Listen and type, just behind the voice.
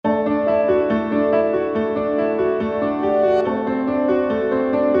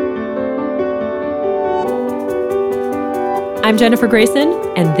I'm Jennifer Grayson,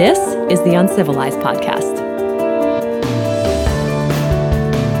 and this is the Uncivilized Podcast.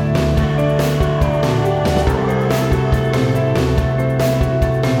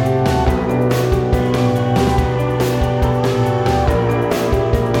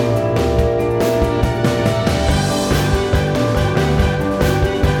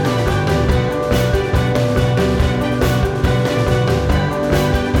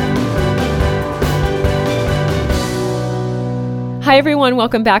 Hi, everyone.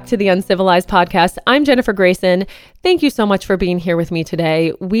 Welcome back to the Uncivilized Podcast. I'm Jennifer Grayson. Thank you so much for being here with me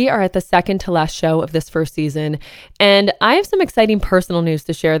today. We are at the second to last show of this first season, and I have some exciting personal news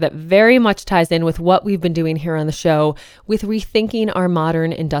to share that very much ties in with what we've been doing here on the show with rethinking our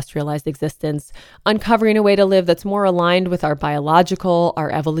modern industrialized existence, uncovering a way to live that's more aligned with our biological, our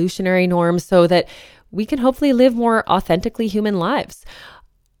evolutionary norms so that we can hopefully live more authentically human lives.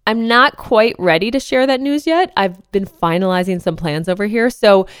 I'm not quite ready to share that news yet. I've been finalizing some plans over here,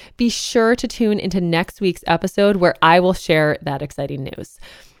 so be sure to tune into next week's episode where I will share that exciting news.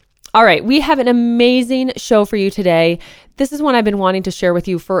 All right, we have an amazing show for you today. This is one I've been wanting to share with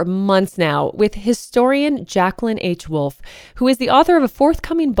you for months now with historian Jacqueline H. Wolfe, who is the author of a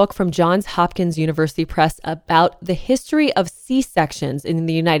forthcoming book from Johns Hopkins University Press about the history of C-sections in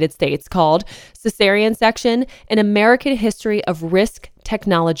the United States called Cesarean Section, An American History of Risk,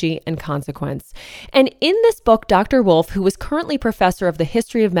 Technology, and Consequence. And in this book, Dr. Wolfe, who is currently professor of the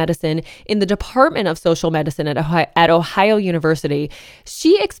history of medicine in the Department of Social Medicine at Ohio University,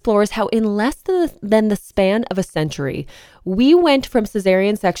 she explores how in less than the span of a century, we went from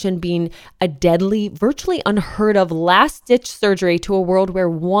cesarean section being a deadly, virtually unheard of last-ditch surgery to a world where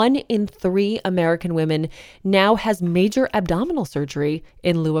 1 in 3 American women now has major abdominal surgery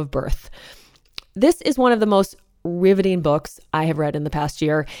in lieu of birth. This is one of the most riveting books I have read in the past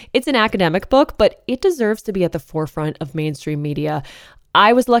year. It's an academic book, but it deserves to be at the forefront of mainstream media.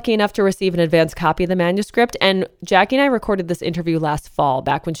 I was lucky enough to receive an advance copy of the manuscript, and Jackie and I recorded this interview last fall,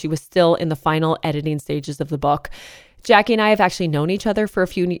 back when she was still in the final editing stages of the book. Jackie and I have actually known each other for a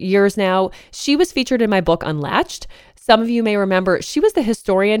few years now. She was featured in my book, Unlatched. Some of you may remember she was the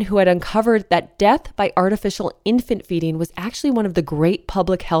historian who had uncovered that death by artificial infant feeding was actually one of the great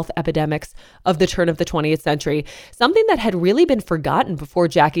public health epidemics of the turn of the 20th century, something that had really been forgotten before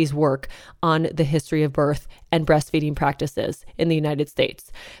Jackie's work on the history of birth and breastfeeding practices in the United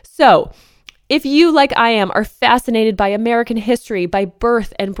States. So, if you, like I am, are fascinated by American history, by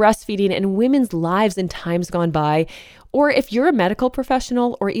birth and breastfeeding and women's lives in times gone by, or if you're a medical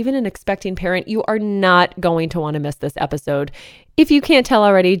professional or even an expecting parent, you are not going to want to miss this episode. If you can't tell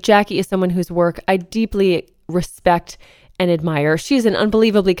already, Jackie is someone whose work I deeply respect and admire. She's an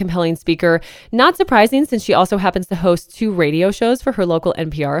unbelievably compelling speaker. Not surprising, since she also happens to host 2 radio shows for her local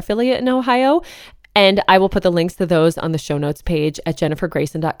NPR affiliate in Ohio. And I will put the links to those on the show notes page at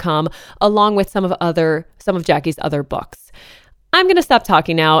jennifergrayson.com, along with some of Jackie's other books. I'm going to stop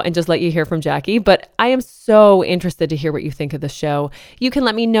talking now and just let you hear from Jackie, but I am so interested to hear what you think of the show. You can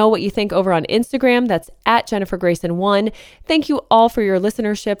let me know what you think over on Instagram. That's at JenniferGrayson1. Thank you all for your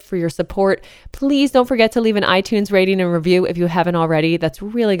listenership, for your support. Please don't forget to leave an iTunes rating and review if you haven't already. That's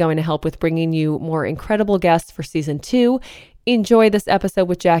really going to help with bringing you more incredible guests for season 2. Enjoy this episode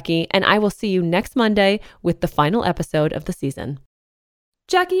with Jackie, and I will see you next Monday with the final episode of the season.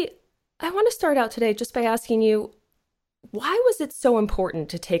 Jackie, I want to start out today just by asking you, why was it so important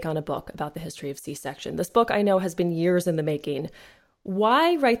to take on a book about the history of C-section? This book I know has been years in the making.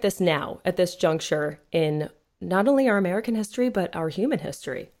 Why write this now at this juncture in not only our American history, but our human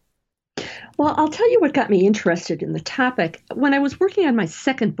history? Well, I'll tell you what got me interested in the topic. When I was working on my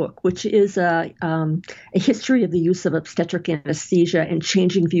second book, which is a history of the use of obstetric anesthesia and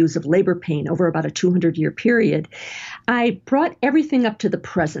changing views of labor pain over about a 200-year period, I brought everything up to the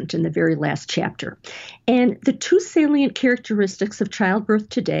present in the very last chapter. And the 2 salient characteristics of childbirth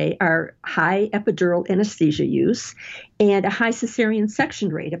today are high epidural anesthesia use and a high cesarean section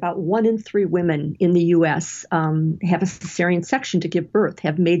rate. About 1 in 3 women in the U.S. Have a cesarean section to give birth,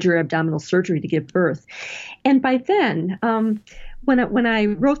 have major abdominal surgery to give birth. And by then, when I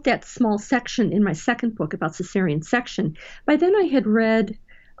wrote that small section in my second book about cesarean section, by then I had read,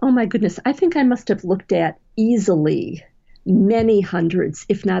 oh my goodness, I think I must have looked at easily many hundreds,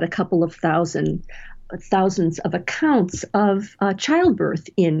 if not a couple of thousands of accounts of childbirth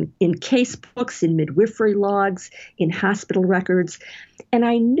in case books, in midwifery logs, in hospital records. And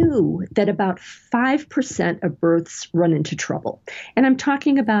I knew that about 5% of births run into trouble. And I'm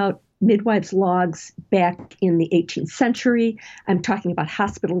talking about midwives' logs back in the 18th century. I'm talking about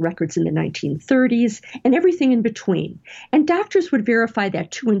hospital records in the 1930s and everything in between. And doctors would verify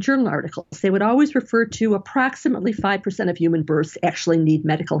that too in journal articles. They would always refer to approximately 5% of human births actually need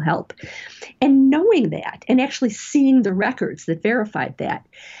medical help. And knowing that and actually seeing the records that verified that,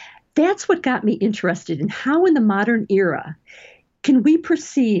 that's what got me interested in how in the modern era can we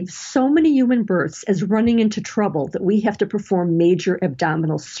perceive so many human births as running into trouble that we have to perform major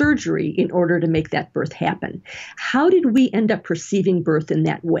abdominal surgery in order to make that birth happen? How did we end up perceiving birth in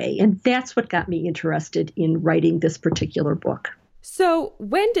that way? And that's what got me interested in writing this particular book. So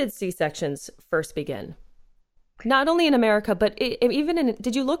when did C-sections first begin? Not only in America, but even in,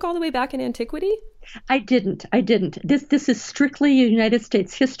 did you look all the way back in antiquity? I didn't. This is strictly United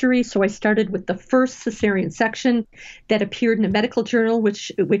States history. So I started with the first cesarean section that appeared in a medical journal,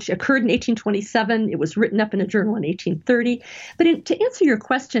 which occurred in 1827. It was written up in a journal in 1830. But to answer your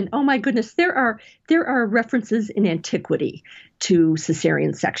question, oh my goodness, there are references in antiquity to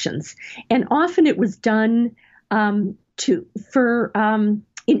cesarean sections, and often it was done for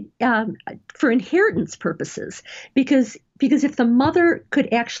inheritance purposes, because if the mother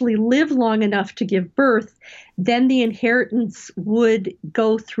could actually live long enough to give birth, then the inheritance would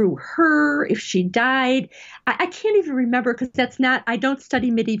go through her if she died. I can't even remember because I don't study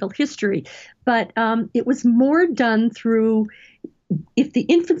medieval history, but it was more done through if the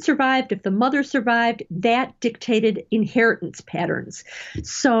infant survived, if the mother survived, that dictated inheritance patterns.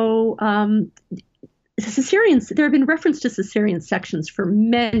 So cesareans, there have been reference to cesarean sections for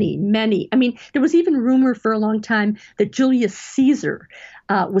many. I mean, there was even rumor for a long time that Julius Caesar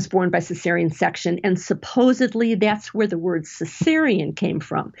was born by cesarean section, and supposedly that's where the word cesarean came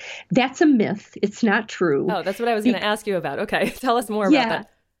from. That's a myth. It's not true. Oh, that's what I was going to ask you about. Okay, tell us more about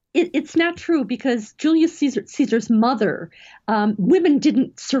that. It's not true because Julius Caesar's mother, women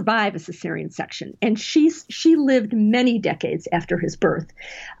didn't survive a cesarean section, and she lived many decades after his birth.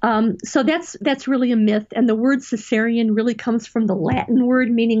 So that's really a myth. And the word cesarean really comes from the Latin word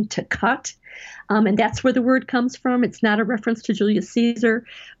meaning to cut, and that's where the word comes from. It's not a reference to Julius Caesar,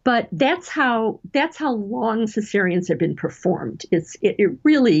 but that's how long cesareans have been performed. It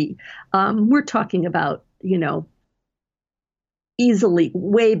really we're talking about easily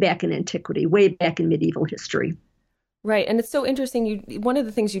way back in antiquity, way back in medieval history. Right. And it's so interesting. One of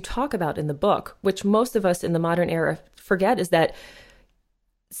the things you talk about in the book, which most of us in the modern era forget, is that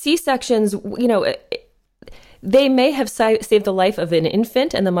C-sections, they may have saved the life of an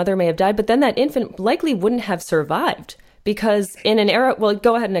infant and the mother may have died, but then that infant likely wouldn't have survived because in an era, well,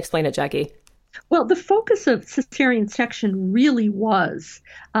 go ahead and explain it, Jackie. Well, the focus of cesarean section really was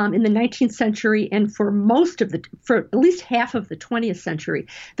in the 19th century, and for at least half of the 20th century,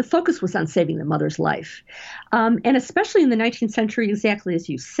 the focus was on saving the mother's life. And especially in the 19th century, exactly as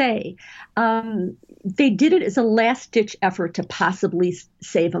you say, they did it as a last-ditch effort to possibly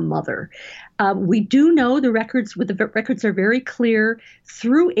save a mother. We do know the records are very clear.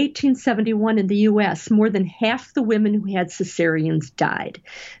 Through 1871 in the U.S., more than half the women who had cesareans died.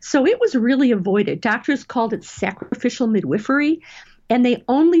 So it was really avoided. Doctors called it sacrificial midwifery, and they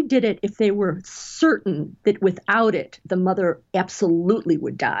only did it if they were certain that without it, the mother absolutely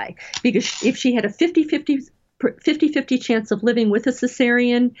would die. Because if she had a 50-50 chance of living with a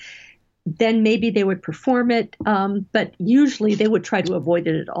cesarean, then maybe they would perform it, but usually they would try to avoid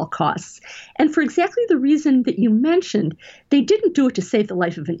it at all costs. And for exactly the reason that you mentioned, they didn't do it to save the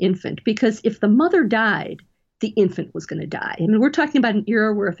life of an infant, because if the mother died, the infant was going to die. I mean, we're talking about an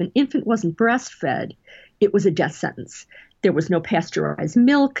era where if an infant wasn't breastfed, it was a death sentence. There was no pasteurized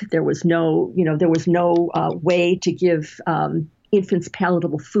milk. There was no way to give infants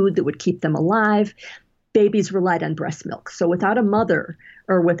palatable food that would keep them alive. Babies relied on breast milk. So without a mother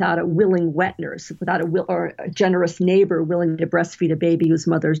or without a willing wet nurse, or a generous neighbor willing to breastfeed a baby whose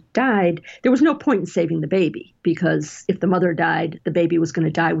mother died, there was no point in saving the baby, because if the mother died, the baby was going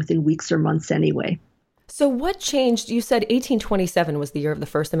to die within weeks or months anyway. So what changed? You said 1827 was the year of the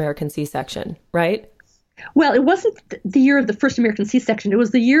first American C-section, right? Well, it wasn't the year of the first American C-section. It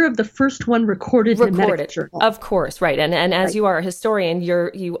was the year of the first one recorded in a medical journal. Of course, right. And as right. You are a historian,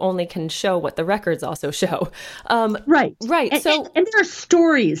 you only can show what the records also show. Right. Right. And there are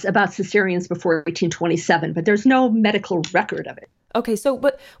stories about cesareans before 1827, but there's no medical record of it. Okay. So,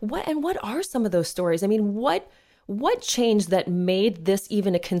 but what are some of those stories? I mean, what changed that made this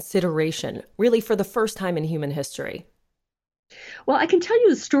even a consideration, really, for the first time in human history? Well, I can tell you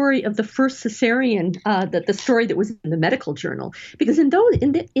the story of the first cesarean, the story that was in the medical journal, because in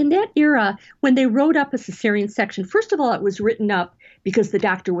that era, when they wrote up a cesarean section, first of all, it was written up because the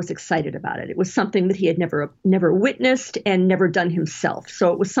doctor was excited about it. It was something that he had never witnessed and never done himself.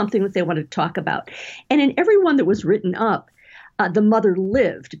 So it was something that they wanted to talk about. And in every one that was written up, the mother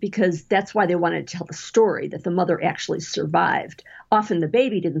lived, because that's why they wanted to tell the story, that the mother actually survived. Often the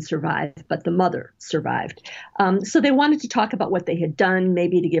baby didn't survive, but the mother survived. So they wanted to talk about what they had done,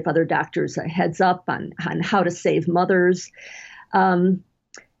 maybe to give other doctors a heads up on how to save mothers.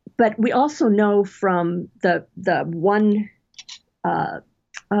 But we also know from the one,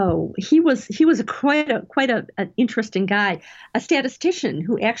 he was quite an interesting guy, a statistician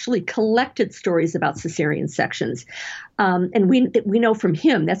who actually collected stories about cesarean sections, and we know from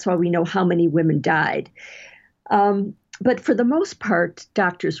him, that's why we know how many women died. But for the most part,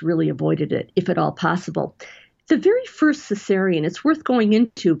 doctors really avoided it, if at all possible. The very first cesarean, it's worth going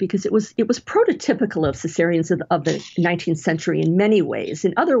into because it was prototypical of cesareans of the 19th century in many ways.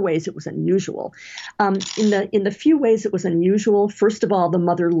 In other ways, it was unusual. In the few ways it was unusual, first of all, the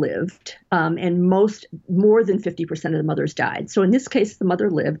mother lived, and more than 50% of the mothers died. So in this case, the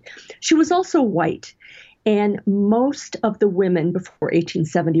mother lived. She was also white. And most of the women before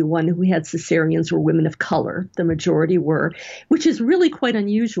 1871 who had cesareans were women of color. The majority were, which is really quite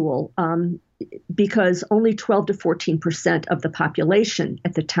unusual, because only 12 to 14% of the population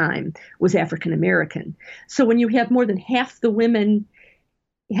at the time was African American. So when you have more than half the women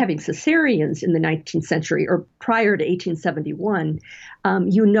having cesareans in the 19th century or prior to 1871,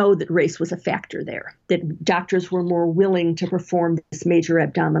 you know that race was a factor there, that doctors were more willing to perform this major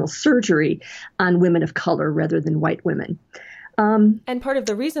abdominal surgery on women of color rather than white women. And part of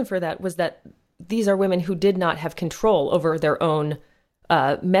the reason for that was that these are women who did not have control over their own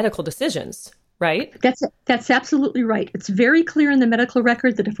medical decisions, right? That's absolutely right. It's very clear in the medical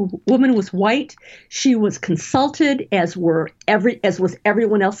record that if a woman was white, she was consulted, as was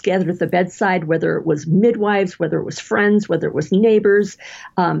everyone else gathered at the bedside, whether it was midwives, whether it was friends, whether it was neighbors,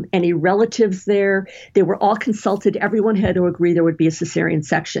 any relatives there. They were all consulted. Everyone had to agree there would be a cesarean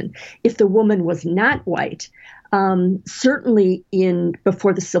section. If the woman was not white, certainly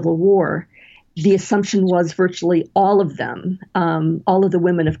before the Civil War, the assumption was virtually all of them, all of the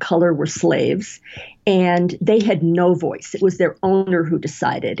women of color were slaves, and they had no voice. It was their owner who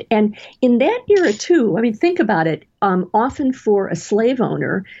decided. And in that era, too, I mean, think about it. Often for a slave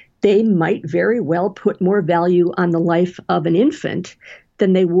owner, they might very well put more value on the life of an infant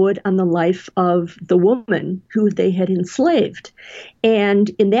than they would on the life of the woman who they had enslaved.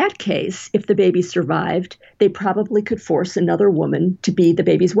 And in that case, if the baby survived, they probably could force another woman to be the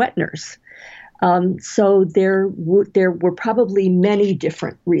baby's wet nurse. So there were probably many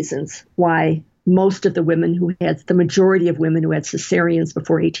different reasons why most of the majority of women who had cesareans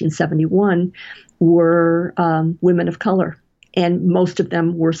before 1871 were women of color, and most of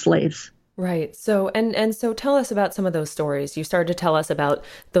them were slaves. Right. So, and so tell us about some of those stories. You started to tell us about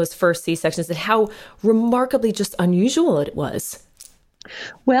those first C-sections and how remarkably just unusual it was.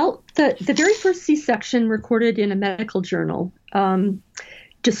 Well, the very first C-section recorded in a medical journal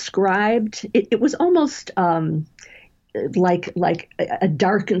described, it was almost like a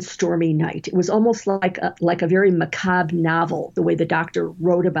dark and stormy night. It was almost like a very macabre novel, the way the doctor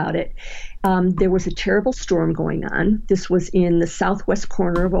wrote about it. There was a terrible storm going on. This was in the southwest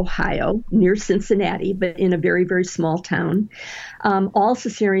corner of Ohio, near Cincinnati, but in a very, very small town. All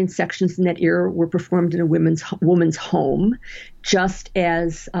cesarean sections in that era were performed in a woman's home, just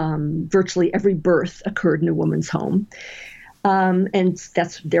as virtually every birth occurred in a woman's home. And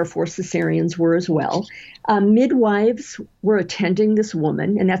that's therefore cesareans were as well. Midwives were attending this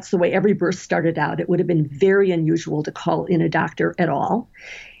woman, and that's the way every birth started out. It would have been very unusual to call in a doctor at all.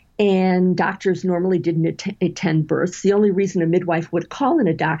 And doctors normally didn't attend births. The only reason a midwife would call in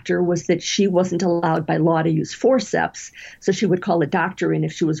a doctor was that she wasn't allowed by law to use forceps. So she would call a doctor in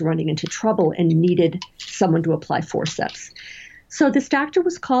if she was running into trouble and needed someone to apply forceps. So this doctor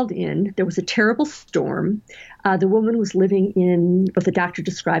was called in. There was a terrible storm. The woman was living in what the doctor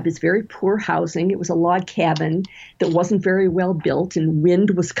described as very poor housing. It was a log cabin that wasn't very well built, and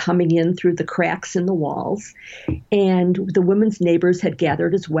wind was coming in through the cracks in the walls. And the woman's neighbors had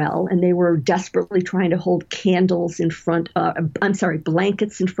gathered as well, and they were desperately trying to hold blankets in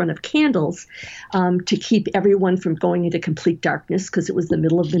front of candles to keep everyone from going into complete darkness because it was the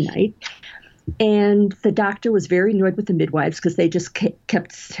middle of the night. And the doctor was very annoyed with the midwives because they just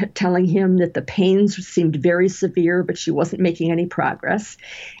kept telling him that the pains seemed very severe, but she wasn't making any progress.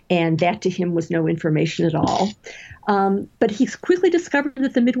 And that to him was no information at all. But he quickly discovered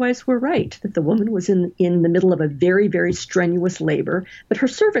that the midwives were right, that the woman was in the middle of a very, very strenuous labor, but her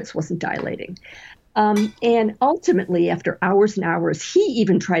cervix wasn't dilating. And ultimately, after hours and hours, he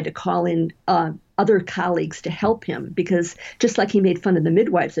even tried to call in other colleagues to help him, because just like he made fun of the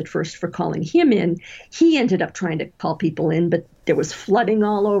midwives at first for calling him in, he ended up trying to call people in, but there was flooding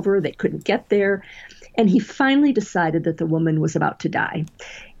all over. They couldn't get there. And he finally decided that the woman was about to die.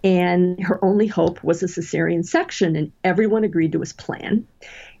 And her only hope was a cesarean section, and everyone agreed to his plan.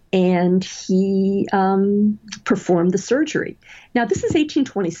 And he performed the surgery. Now, this is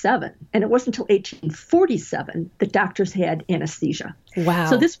 1827, and it wasn't until 1847 that doctors had anesthesia. Wow.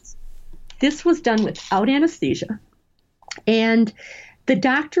 So this was done without anesthesia. And the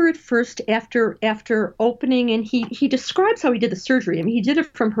doctor at first, after opening, and he describes how he did the surgery. I mean, he did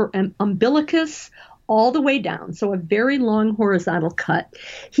it from her umbilicus all the way down, so a very long horizontal cut.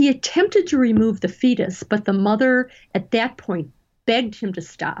 He attempted to remove the fetus, but the mother at that point begged him to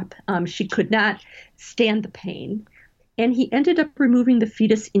stop. She could not stand the pain. And he ended up removing the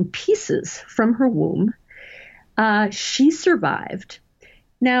fetus in pieces from her womb. She survived.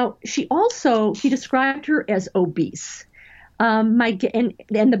 Now, he described her as obese. And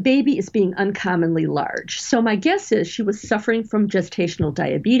the baby is being uncommonly large. So my guess is she was suffering from gestational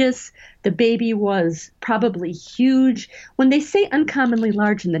diabetes. The baby was probably huge. When they say uncommonly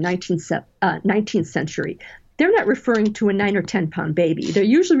large in the 19th century, they're not referring to a 9 or 10 pound baby. They're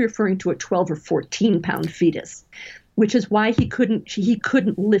usually referring to a 12 or 14 pound fetus, which is why he couldn't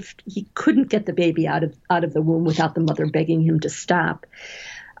get the baby out of the womb without the mother begging him to stop.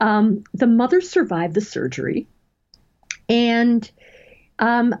 The mother survived the surgery. And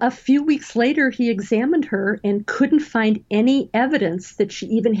a few weeks later, he examined her and couldn't find any evidence that she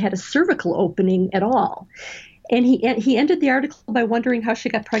even had a cervical opening at all. And he ended the article by wondering how she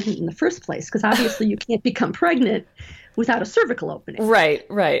got pregnant in the first place, because obviously you can't become pregnant without a cervical opening. Right.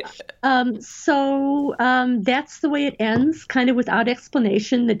 So that's the way it ends, kind of without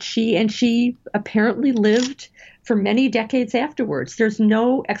explanation, that she apparently lived for many decades afterwards. There's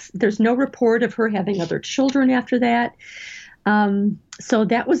no report of her having other children after that. So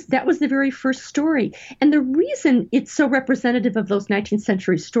that was the very first story. And the reason it's so representative of those 19th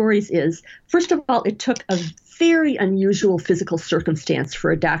century stories is, first of all, it took a very unusual physical circumstance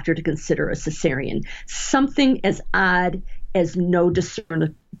for a doctor to consider a cesarean, something as odd as no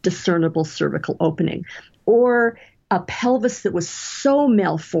discernible cervical opening, or a pelvis that was so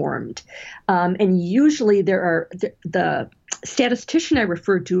malformed. And usually the statistician I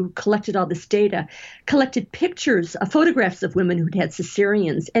referred to collected all this data, collected pictures, photographs of women who'd had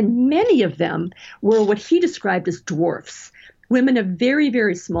cesareans, and many of them were what he described as dwarfs. Women of very,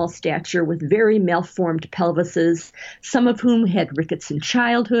 very small stature with very malformed pelvises, some of whom had rickets in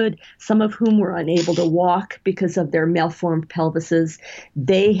childhood, some of whom were unable to walk because of their malformed pelvises.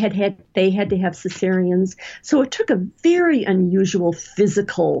 They had to have cesareans. So it took a very unusual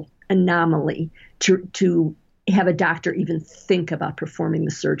physical anomaly to have a doctor even think about performing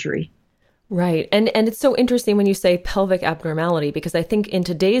the surgery. Right. And it's so interesting when you say pelvic abnormality, because I think in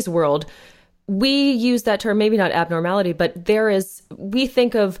today's world, we use that term, maybe not abnormality, but we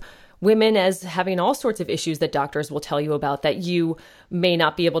think of women as having all sorts of issues that doctors will tell you about, that you may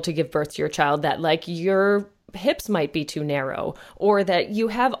not be able to give birth to your child, that like your hips might be too narrow, or that you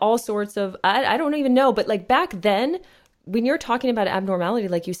have all sorts of, I don't even know. But like back then, when you're talking about abnormality,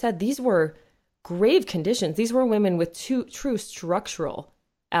 like you said, these were grave conditions. These were women with true structural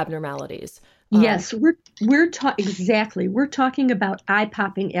abnormalities. Yes, exactly. We're talking about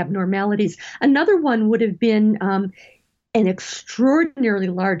eye-popping abnormalities. Another one would have been an extraordinarily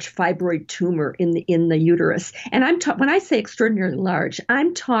large fibroid tumor in the uterus. And when I say extraordinarily large,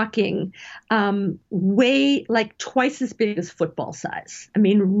 I'm talking way like twice as big as football size. I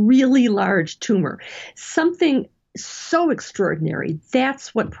mean, really large tumor. Something so extraordinary.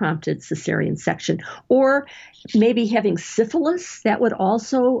 That's what prompted cesarean section. Or maybe having syphilis, that would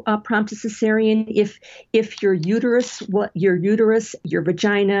also prompt a cesarean if your uterus, your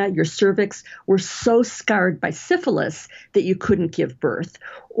vagina, your cervix were so scarred by syphilis that you couldn't give birth.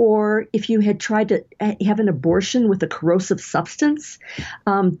 Or if you had tried to have an abortion with a corrosive substance,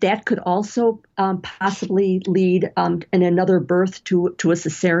 that could also possibly lead in another birth to a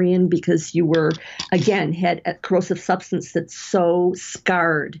cesarean, because you had a corrosive substance that so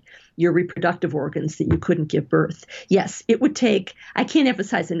scarred your reproductive organs that you couldn't give birth. Yes, it would take, I can't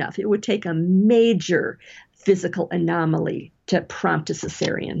emphasize enough, it would take a major physical anomaly to prompt a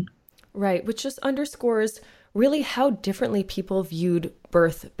cesarean. Right, which just underscores really how differently people viewed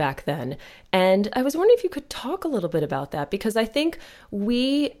birth back then. And I was wondering if you could talk a little bit about that, because I think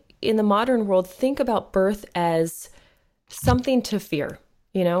we in the modern world think about birth as something to fear.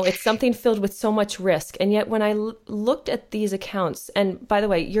 You know, it's something filled with so much risk. And yet when I looked at these accounts, and by the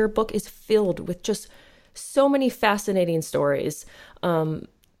way, your book is filled with just so many fascinating stories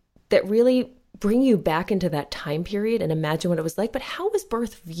that really bring you back into that time period and imagine what it was like. But how was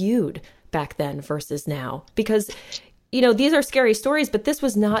birth viewed back then versus now? Because, these are scary stories, but this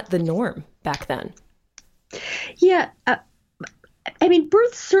was not the norm back then. Yeah.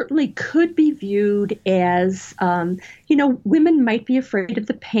 Birth certainly could be viewed as, women might be afraid of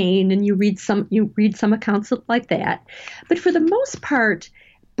the pain, and you read some accounts like that. But for the most part,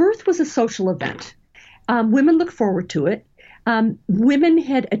 birth was a social event. Women look forward to it. Women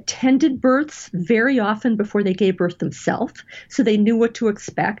had attended births very often before they gave birth themselves, so they knew what to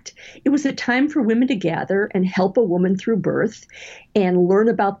expect. It was a time for women to gather and help a woman through birth and learn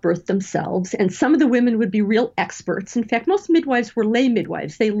about birth themselves. And some of the women would be real experts. In fact, most midwives were lay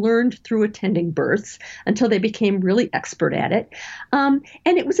midwives. They learned through attending births until they became really expert at it. And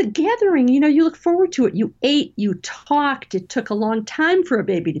it was a gathering. You look forward to it. You ate, you talked. It took a long time for a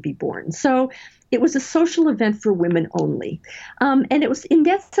baby to be born. So it was a social event for women only. And it was, in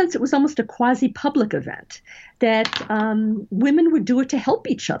that sense, it was almost a quasi-public event that women would do it to help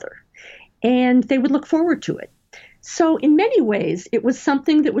each other. And they would look forward to it. So in many ways, it was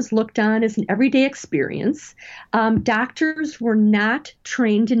something that was looked on as an everyday experience. Doctors were not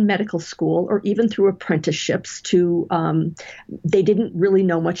trained in medical school or even through apprenticeships they didn't really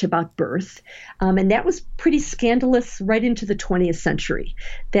know much about birth. And that was pretty scandalous right into the 20th century,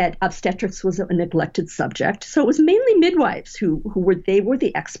 that obstetrics was a neglected subject. So it was mainly midwives who were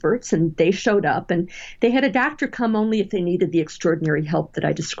the experts, and they showed up, and they had a doctor come only if they needed the extraordinary help that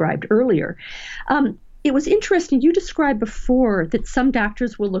I described earlier. It was interesting. You described before that some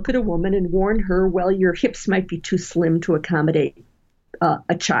doctors will look at a woman and warn her, well, your hips might be too slim to accommodate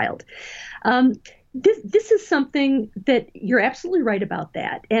a child. This is something that you're absolutely right about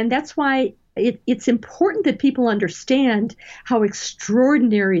that. And that's why it's important that people understand how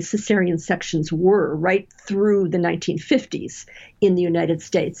extraordinary cesarean sections were right through the 1950s in the United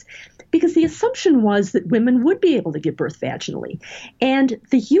States. Because the assumption was that women would be able to give birth vaginally. And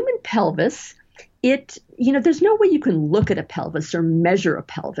the human pelvis, there's no way you can look at a pelvis or measure a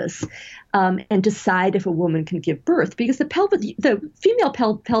pelvis and decide if a woman can give birth, because the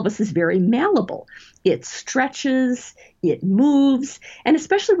female pelvis is very malleable. It stretches, it moves, and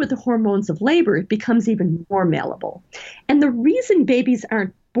especially with the hormones of labor, it becomes even more malleable. And the reason babies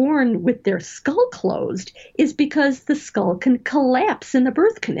aren't born with their skull closed is because the skull can collapse in the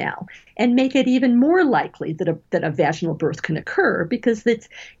birth canal and make it even more likely that a vaginal birth can occur, because it's,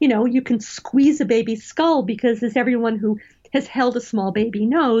 you can squeeze a baby's skull, because as everyone who has held a small baby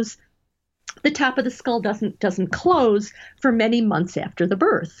knows, the top of the skull doesn't close for many months after the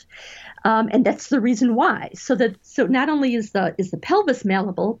birth. And that's the reason why. So not only is the pelvis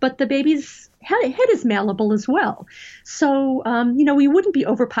malleable, but the baby's head is malleable as well. So, we wouldn't be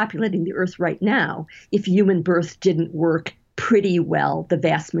overpopulating the earth right now if human birth didn't work pretty well the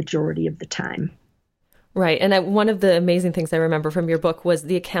vast majority of the time. Right. And one of the amazing things I remember from your book was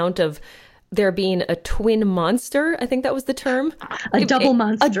the account of there being a twin monster. I think that was the term. A double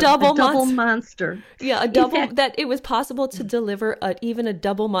monster. A double monster. Yeah, that it was possible to deliver even a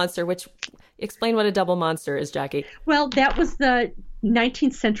double monster, which explain what a double monster is, Jackie. Well, that was the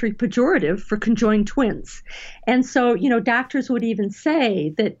 19th century pejorative for conjoined twins. And so, doctors would even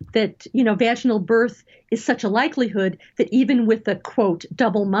say that vaginal birth is such a likelihood that even with a, quote,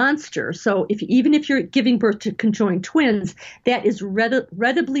 double monster, so even if you're giving birth to conjoined twins, that is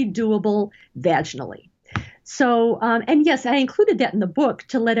readily doable vaginally. So, and yes, I included that in the book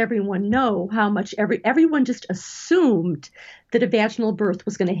to let everyone know how much everyone just assumed that a vaginal birth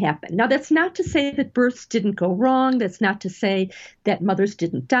was going to happen. Now, that's not to say that births didn't go wrong. That's not to say that mothers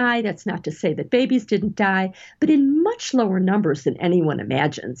didn't die. That's not to say that babies didn't die, but in much lower numbers than anyone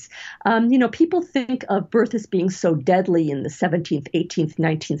imagines. People think of birth as being so deadly in the 17th, 18th,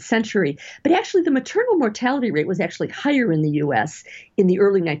 19th century, but actually the maternal mortality rate was actually higher in the U.S. in the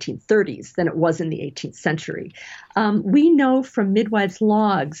early 1930s than it was in the 18th century. We know from midwives'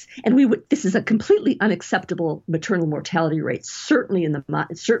 logs, and this is a completely unacceptable maternal mortality rate, certainly in the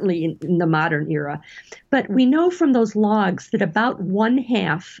modern era. But we know from those logs that about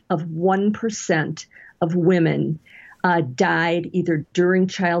 0.5% of women died either during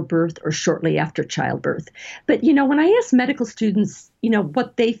childbirth or shortly after childbirth. But, when I ask medical students,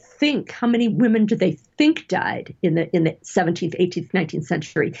 what they think, how many women do they think died in the 17th, 18th, 19th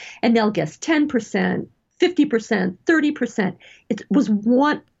century, and they'll guess 10%, 50%, 30%. It was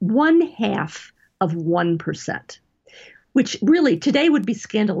one half of 1%. Which really today would be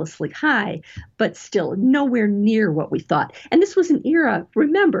scandalously high, but still nowhere near what we thought. And this was an era,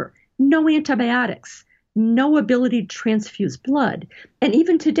 remember, no antibiotics, no ability to transfuse blood. And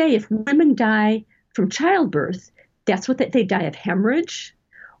even today, if women die from childbirth, that's what they die of hemorrhage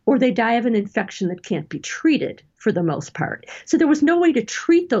or they die of an infection that can't be treated for the most part. So there was no way to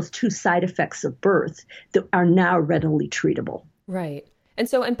treat those two side effects of birth that are now readily treatable. Right. And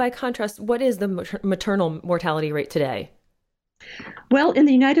so, and by contrast, what is the maternal mortality rate today? Well, in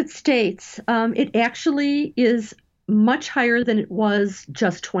the United States, it actually is much higher than it was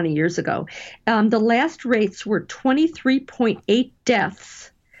just 20 years ago. The last rates were 23.8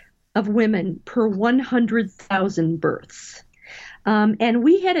 deaths of women per 100,000 births. And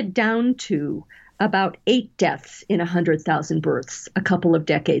we had it down to about 8 deaths in 100,000 births a couple of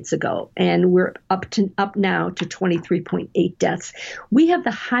decades ago. And we're up now to 23.8 deaths. We have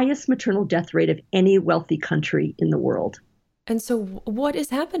the highest maternal death rate of any wealthy country in the world. And so what is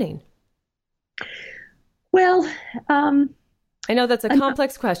happening? Well, I know that's a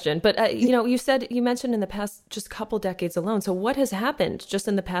complex question, but you mentioned in the past just couple decades alone. So what has happened just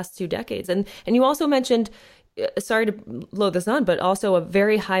in the past 2 decades? And you also mentioned, sorry to load this on, but also a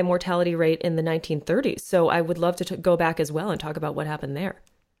very high mortality rate in the 1930s. So I would love to go back as well and talk about what happened there.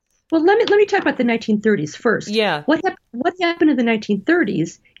 Well, let me talk about the 1930s first. Yeah. What happened in the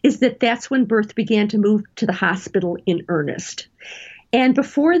 1930s is that's when birth began to move to the hospital in earnest. And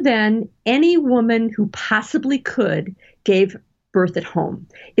before then, any woman who possibly could gave birth at home.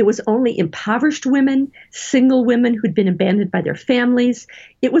 It was only impoverished women, single women who'd been abandoned by their families.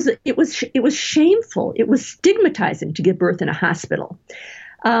 It was shameful. It was stigmatizing to give birth in a hospital.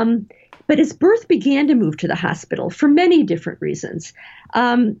 But as birth began to move to the hospital for many different reasons,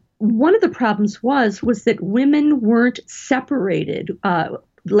 one of the problems was that women weren't separated.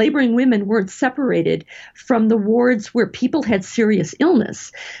 Laboring women weren't separated from the wards where people had serious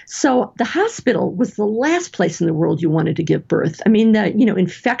illness. So the hospital was the last place in the world you wanted to give birth. I mean,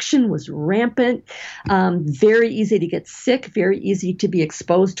 infection was rampant, very easy to get sick, very easy to be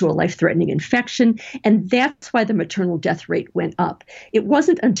exposed to a life-threatening infection. And that's why the maternal death rate went up. It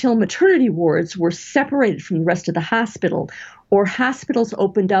wasn't until maternity wards were separated from the rest of the hospital, or hospitals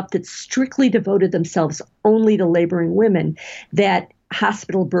opened up that strictly devoted themselves only to laboring women, that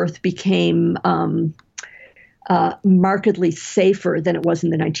hospital birth became markedly safer than it was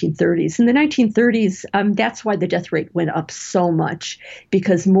in the 1930s. In the 1930s, that's why the death rate went up so much,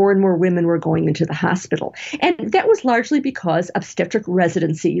 because more and more women were going into the hospital. And that was largely because obstetric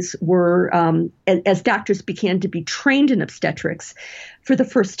residencies were, as doctors began to be trained in obstetrics, for the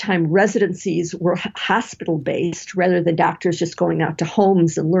first time, residencies were hospital-based rather than doctors just going out to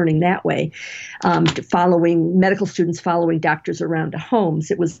homes and learning that way, following medical students, following doctors around to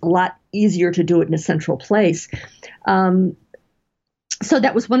homes. It was a lot easier to do it in a central place. So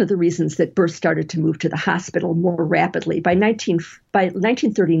that was one of the reasons that births started to move to the hospital more rapidly. By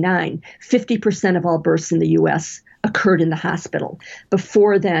 1939, 50% of all births in the U.S. occurred in the hospital.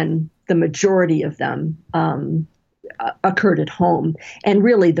 Before then, the majority of them occurred at home. And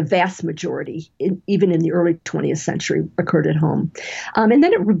really the vast majority, even in the early 20th century, occurred at home. And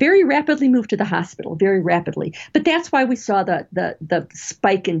then it very rapidly moved to the hospital, very rapidly. But that's why we saw the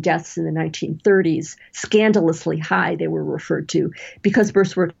spike in deaths in the 1930s, scandalously high, they were referred to, because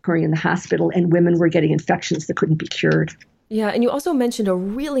births were occurring in the hospital and women were getting infections that couldn't be cured. Yeah, and you also mentioned a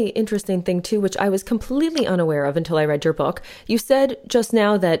really interesting thing, too, which I was completely unaware of until I read your book. You said just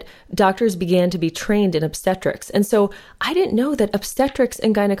now that doctors began to be trained in obstetrics. And so I didn't know that obstetrics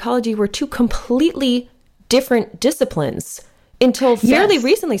and gynecology were 2 completely different disciplines until fairly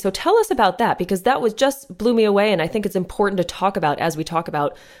recently. So tell us about that, because that was just blew me away. And I think it's important to talk about as we talk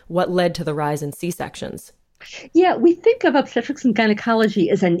about what led to the rise in C-sections. Yeah, we think of obstetrics and gynecology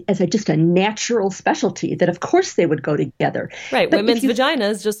as just a natural specialty, that of course they would go together. Right. But women's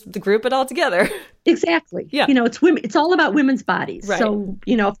vaginas, just the group it all together. Exactly. Yeah. It's women. It's all about women's bodies. Right. So,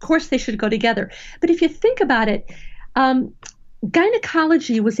 of course they should go together. But if you think about it,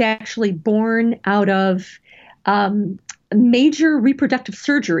 gynecology was actually born out of major reproductive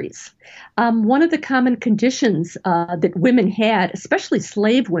surgeries. One of the common conditions that women had, especially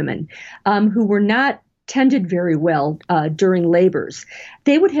slave women, who were not tended very well during labors,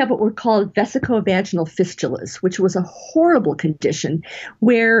 they would have what were called vesicovaginal fistulas, which was a horrible condition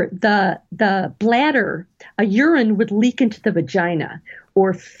where the bladder, a urine would leak into the vagina,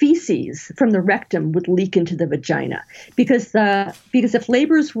 or feces from the rectum would leak into the vagina, because if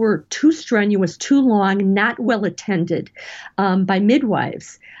labors were too strenuous, too long, not well attended by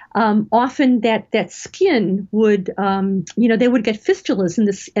midwives, often that skin would, they would get fistulas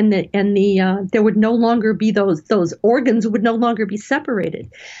there would no longer be those organs would no longer be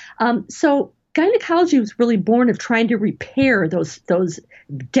separated. So gynecology was really born of trying to repair those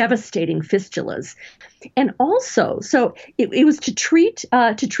devastating fistulas. And also, so it was to treat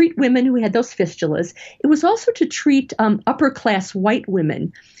women who had those fistulas. It was also to treat upper class white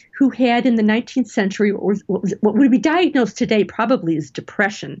women who had in the 19th century, or what would be diagnosed today probably as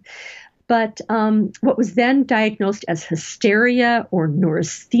depression, but what was then diagnosed as hysteria or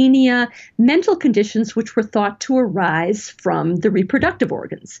neurasthenia, mental conditions which were thought to arise from the reproductive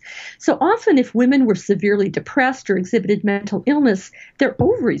organs. So often if women were severely depressed or exhibited mental illness, their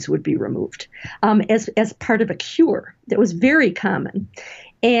ovaries would be removed as part of a cure. That was very common.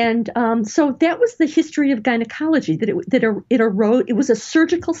 And so that was the history of gynecology, it arose. It was a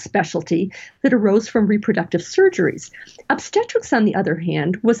surgical specialty that arose from reproductive surgeries. Obstetrics, on the other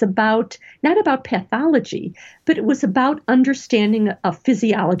hand, was not about pathology, but it was about understanding of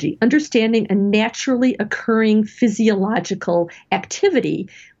physiology, understanding a naturally occurring physiological activity,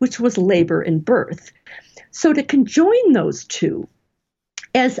 which was labor and birth. So to conjoin those two,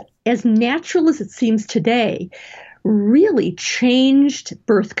 as natural as it seems today, really changed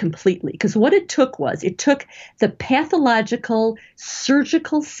birth completely. Because what it took the pathological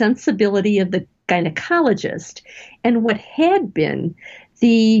surgical sensibility of the gynecologist and what had been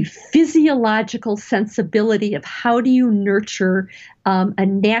the physiological sensibility of how do you nurture a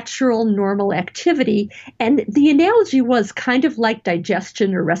natural, normal activity. And the analogy was kind of like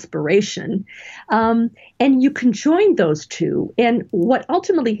digestion or respiration. And you conjoined those two. And what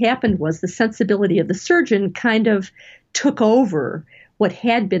ultimately happened was the sensibility of the surgeon kind of took over what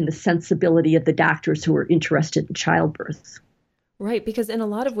had been the sensibility of the doctors who were interested in childbirth. Right, because in a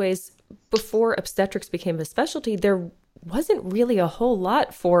lot of ways, before obstetrics became a specialty, there wasn't really a whole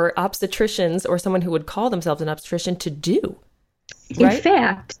lot for obstetricians or someone who would call themselves an obstetrician to do. Right?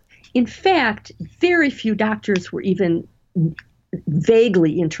 In fact, very few doctors were even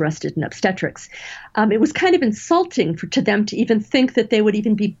vaguely interested in obstetrics. It was kind of insulting to them to even think that they would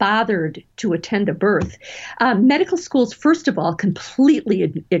even be bothered to attend a birth. Medical schools, first of all,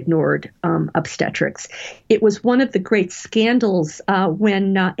 completely ignored obstetrics. It was one of the great scandals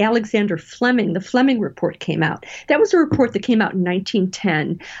when Alexander Fleming, the Fleming Report, came out. That was a report that came out in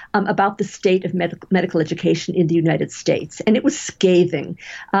 1910 about the state of medical education in the United States, and it was scathing.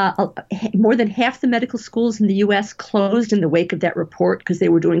 More than half the medical schools in the U.S. closed in the wake of that report because they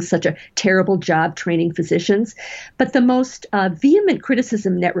were doing such a terrible job training physicians. But the most vehement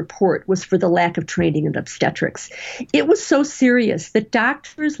criticism in that report was for the lack of training in obstetrics. It was so serious that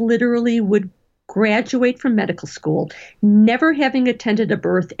doctors literally would graduate from medical school, never having attended a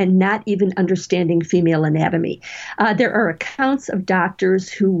birth and not even understanding female anatomy. There are accounts of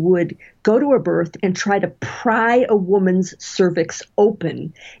doctors who would go to a birth and try to pry a woman's cervix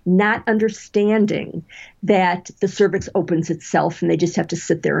open, not understanding that the cervix opens itself and they just have to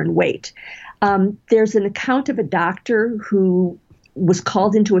sit there and wait. There's an account of a doctor who was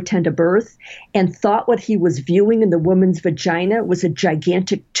called in to attend a birth and thought what he was viewing in the woman's vagina was a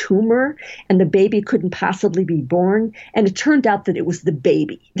gigantic tumor and the baby couldn't possibly be born. And it turned out that it was the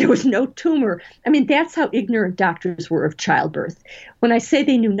baby. There was no tumor. I mean, that's how ignorant doctors were of childbirth. When I say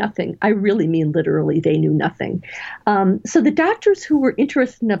they knew nothing, I really mean literally they knew nothing. So the doctors who were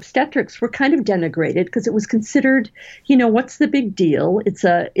interested in obstetrics were kind of denigrated because it was considered, what's the big deal? It's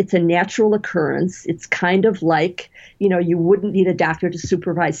a natural occurrence. It's kind of like, you wouldn't need a doctor to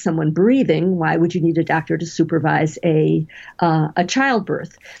supervise someone breathing. Why would you need a doctor to supervise a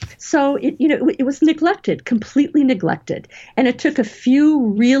childbirth? So it was neglected, completely neglected. And it took a few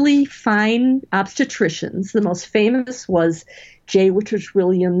really fine obstetricians. The most famous was J. Whitridge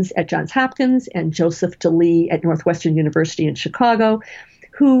Williams at Johns Hopkins and Joseph DeLee at Northwestern University in Chicago,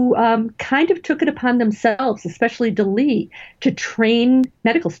 who kind of took it upon themselves, especially DeLee, to train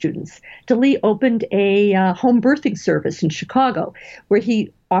medical students. DeLee opened a home birthing service in Chicago where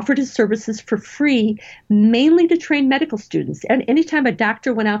he offered his services for free, mainly to train medical students. And anytime a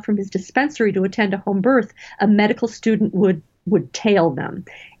doctor went out from his dispensary to attend a home birth, a medical student would tail them.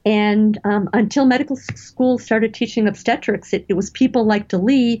 And until medical school started teaching obstetrics, it was people like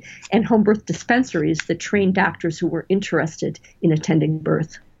DeLee and home birth dispensaries that trained doctors who were interested in attending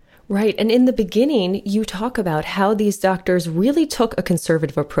birth. Right. And in the beginning, you talk about how these doctors really took a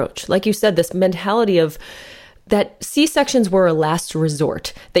conservative approach. Like you said, this mentality of that C-sections were a last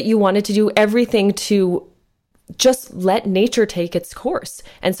resort, that you wanted to do everything to just let nature take its course.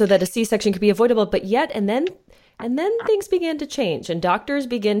 And so that a C-section could be avoidable. But yet, and then things began to change and doctors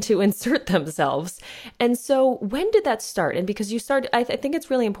began to insert themselves. And so when did that start? And because I think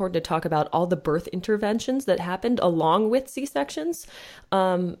it's really important to talk about all the birth interventions that happened along with C-sections.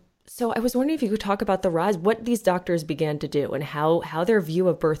 So I was wondering if you could talk about the rise, what these doctors began to do and how their view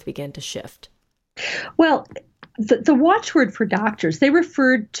of birth began to shift. Well, the watchword for doctors, they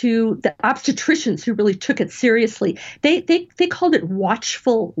referred to the obstetricians who really took it seriously. They called it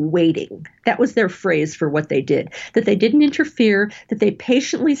watchful waiting. That was their phrase for what they did, that they didn't interfere, that they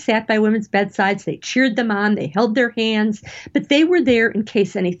patiently sat by women's bedsides, they cheered them on, they held their hands, but they were there in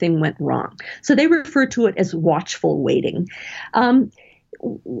case anything went wrong. So they referred to it as watchful waiting.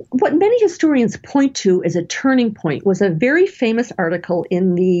 What many historians point to as a turning point was a very famous article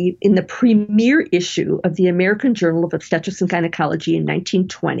in the premier issue of the American Journal of Obstetrics and Gynecology in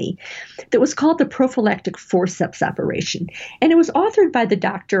 1920 that was called the Prophylactic Forceps Operation. And it was authored by the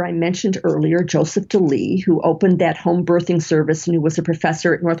doctor I mentioned earlier, Joseph DeLee, who opened that home birthing service and who was a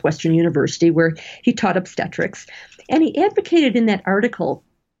professor at Northwestern University where he taught obstetrics. And he advocated in that article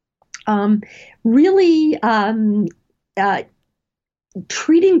really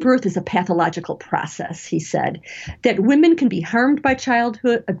treating birth as a pathological process. He said that women can be harmed by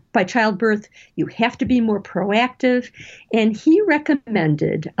childbirth. You have to be more proactive. And he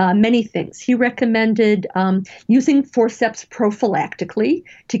recommended many things. He recommended using forceps prophylactically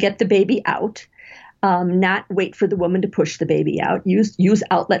to get the baby out. Not wait for the woman to push the baby out. Use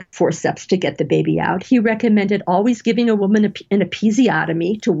outlet forceps to get the baby out. He recommended always giving a woman an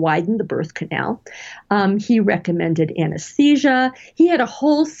episiotomy to widen the birth canal. He recommended anesthesia. He had a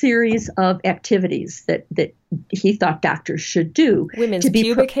whole series of activities that he thought doctors should do. Women's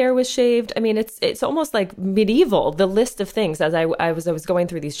pubic hair was shaved. I mean, it's almost like medieval, the list of things as I was going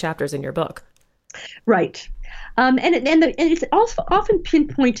through these chapters in your book. Right. And it's also often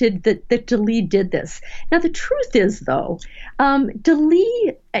pinpointed that DeLee did this. Now, the truth is, though,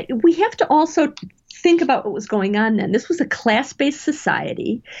 DeLee, we have to also think about what was going on then. This was a class-based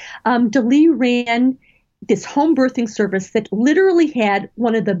society. DeLee ran this home birthing service that literally had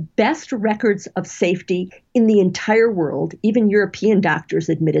one of the best records of safety in the entire world. Even European doctors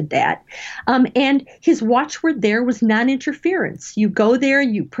admitted that. And his watchword there was non-interference. You go there,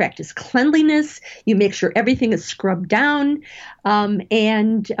 you practice cleanliness, you make sure everything is scrubbed down,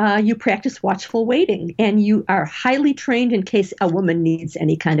 and you practice watchful waiting. And you are highly trained in case a woman needs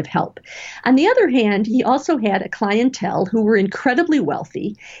any kind of help. On the other hand, he also had a clientele who were incredibly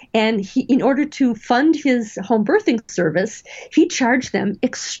wealthy. And in order to fund his home birthing service, he charged them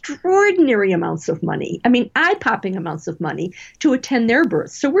extraordinary amounts of money. I mean, eye-popping amounts of money to attend their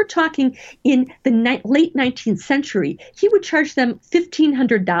births. So we're talking in the late 19th century, he would charge them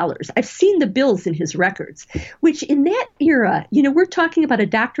 $1,500. I've seen the bills in his records, which in that era, we're talking about a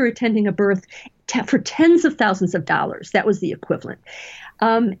doctor attending a birth for tens of thousands of dollars. That was the equivalent.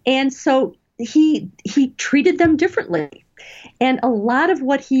 And so he treated them differently. And a lot of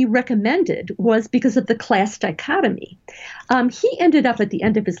what he recommended was because of the class dichotomy. He ended up at the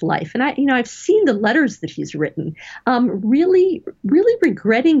end of his life, and I've seen the letters that he's written, really, really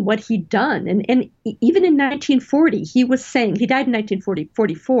regretting what he'd done. And even in 1940, he was saying, he died in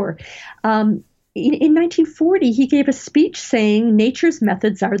 1944. In 1940, he gave a speech saying nature's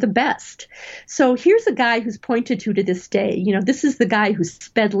methods are the best. So here's a guy who's pointed to this day. This is the guy who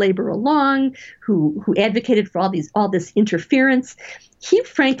sped labor along, who advocated for all this interference. He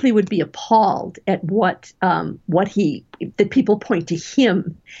frankly would be appalled at that people point to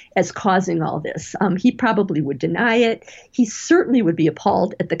him as causing all this. He probably would deny it. He certainly would be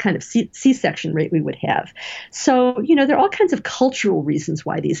appalled at the kind of C-section rate we would have. So, there are all kinds of cultural reasons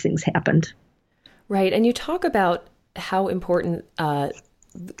why these things happened. Right. And you talk about how important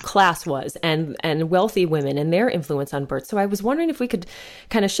class was and wealthy women and their influence on birth. So I was wondering if we could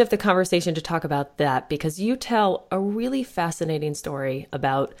kind of shift the conversation to talk about that, because you tell a really fascinating story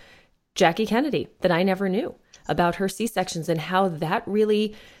about Jackie Kennedy that I never knew, about her C-sections and how that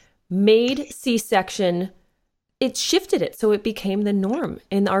really made C-section, it shifted it so it became the norm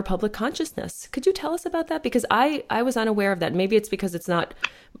in our public consciousness. Could you tell us about that? Because I was unaware of that. Maybe it's because it's not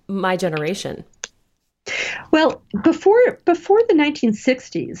my generation. Well, before the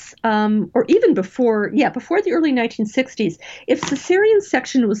 1960s, or even before the early 1960s, if cesarean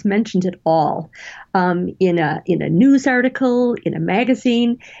section was mentioned at all in a news article, in a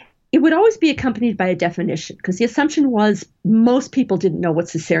magazine, it would always be accompanied by a definition, because the assumption was most people didn't know what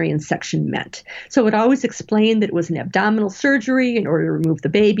cesarean section meant. So it would always explain that it was an abdominal surgery in order to remove the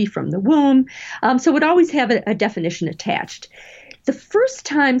baby from the womb. So it would always have a definition attached. The first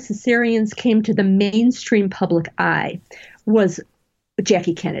time cesareans came to the mainstream public eye was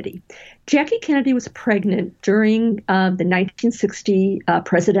Jackie Kennedy. Jackie Kennedy was pregnant during the 1960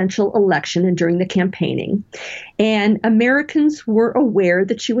 presidential election and during the campaigning. And Americans were aware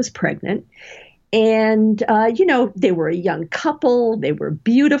that she was pregnant. And, they were a young couple. They were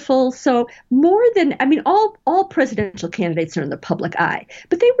beautiful. So more than, I mean, all presidential candidates are in the public eye,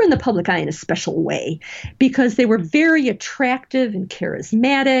 but they were in the public eye in a special way because they were very attractive and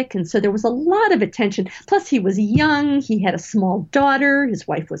charismatic. And so there was a lot of attention. Plus, he was young. He had a small daughter. His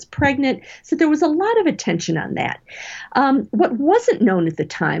wife was pregnant. So there was a lot of attention on that. What wasn't known at the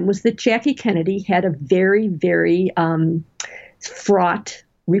time was that Jackie Kennedy had a very, very fraught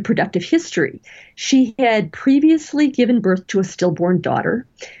reproductive history. She had previously given birth to a stillborn daughter.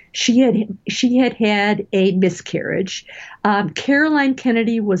 She had had a miscarriage. Caroline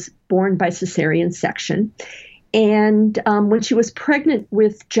Kennedy was born by cesarean section. And when she was pregnant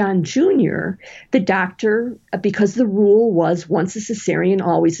with John Jr., the doctor, because the rule was once a cesarean,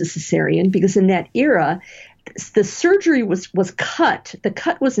 always a cesarean, because in that era, the surgery was cut. The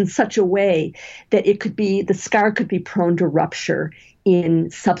cut was in such a way that the scar could be prone to rupture in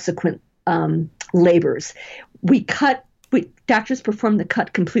subsequent labors. Doctors perform the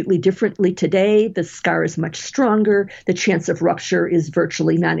cut completely differently today. The scar is much stronger. The chance of rupture is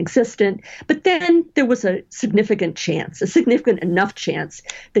virtually non-existent. But then there was a significant enough chance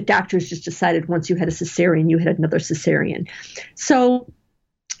that doctors just decided once you had a cesarean, you had another cesarean. So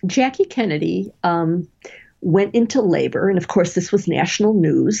Jackie Kennedy went into labor, and of course this was national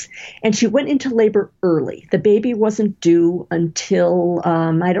news, and she went into labor early. The baby wasn't due until,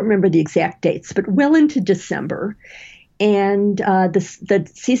 I don't remember the exact dates, but well into December. And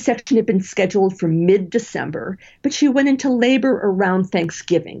the C-section had been scheduled for mid-December, but she went into labor around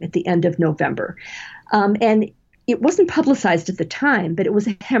Thanksgiving at the end of November. And it wasn't publicized at the time, but it was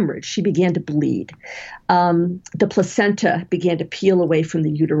a hemorrhage. She began to bleed. The placenta began to peel away from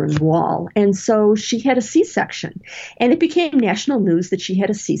the uterine wall. And so she had a C-section. And it became national news that she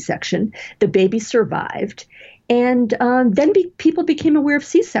had a C-section. The baby survived. And then people became aware of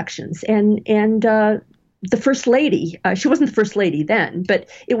C-sections. And the first lady, she wasn't the first lady then, but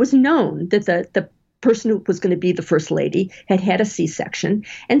it was known that the person who was going to be the first lady had a C-section.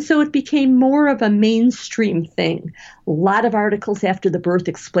 And so it became more of a mainstream thing. A lot of articles after the birth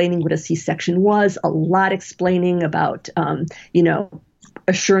explaining what a C-section was, a lot explaining about,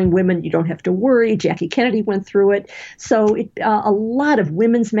 assuring women you don't have to worry. Jackie Kennedy went through it. So a lot of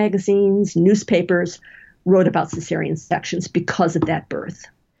women's magazines, newspapers wrote about cesarean sections because of that birth.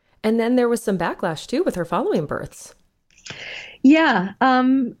 And then there was some backlash too with her following births. Yeah.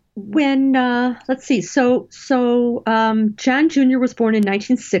 Let's see. So John Jr. was born in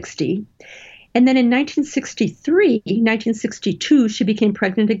 1960. And then in 1962, she became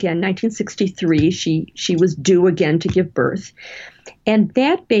pregnant again. 1963, she was due again to give birth. And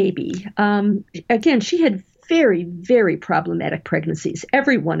that baby, again, she had very, very problematic pregnancies,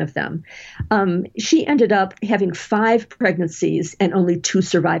 every one of them. She ended up having 5 pregnancies and only 2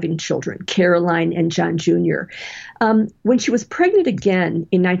 surviving children, Caroline and John Jr. When she was pregnant again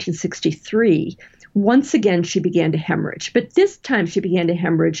in 1963, once again she began to hemorrhage. But this time she began to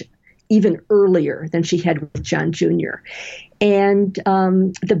hemorrhage even earlier than she had with John Jr. And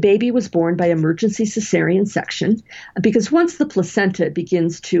the baby was born by emergency cesarean section because once the placenta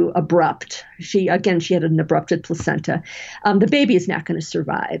begins to abrupt, she had an abrupted placenta, the baby is not going to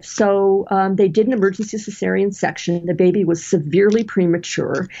survive. So they did an emergency cesarean section. The baby was severely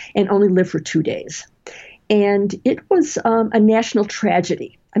premature and only lived for 2 days. And it was a national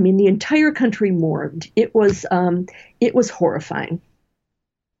tragedy. I mean, the entire country mourned. It was horrifying.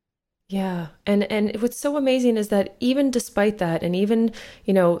 Yeah. And what's so amazing is that even despite that, and even,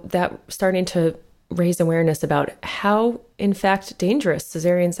 that starting to raise awareness about how, in fact, dangerous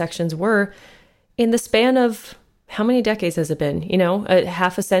cesarean sections were in the span of how many decades has it been? A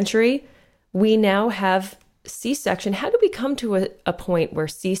half a century. We now have C-section. How do we come to a point where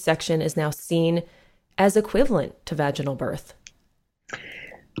C-section is now seen as equivalent to vaginal birth?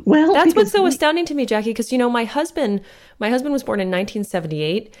 Well, that's what's so astounding to me, Jackie, because, my husband was born in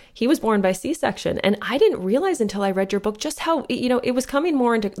 1978. He was born by C-section. And I didn't realize until I read your book just how, it was coming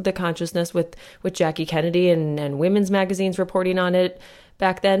more into the consciousness with Jackie Kennedy and women's magazines reporting on it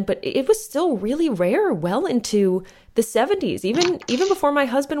back then. But it was still really rare well into the 70s. Even before my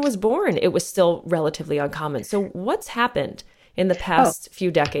husband was born, it was still relatively uncommon. So what's happened in the past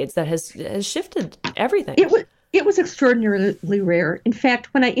few decades that has shifted everything? It was extraordinarily rare. In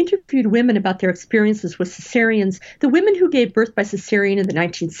fact, when I interviewed women about their experiences with cesareans, the women who gave birth by cesarean in the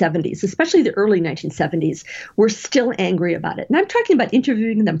 1970s, especially the early 1970s, were still angry about it. And I'm talking about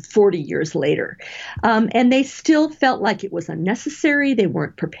interviewing them 40 years later. And they still felt like it was unnecessary. They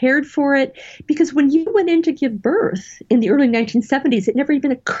weren't prepared for it. Because when you went in to give birth in the early 1970s, it never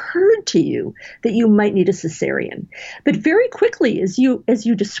even occurred to you that you might need a cesarean. But very quickly, as you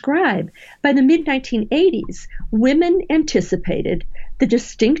describe, by the mid-1980s, women anticipated the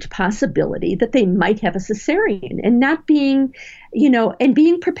distinct possibility that they might have a cesarean and not being, and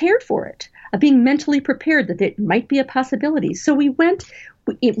being prepared for it, being mentally prepared that it might be a possibility. So we went,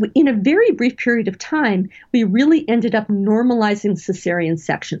 in a very brief period of time, we really ended up normalizing cesarean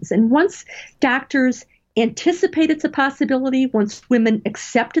sections. And once doctors anticipate it's a possibility, once women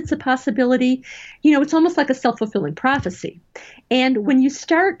accept it's a possibility, it's almost like a self-fulfilling prophecy. And when you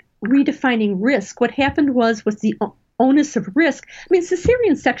start redefining risk, what happened was the onus of risk. I mean,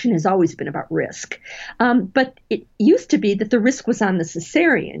 cesarean section has always been about risk, but it used to be that the risk was on the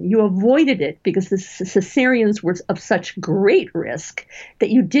cesarean. You avoided it because the cesareans were of such great risk that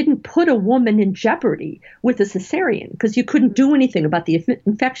you didn't put a woman in jeopardy with a cesarean because you couldn't do anything about the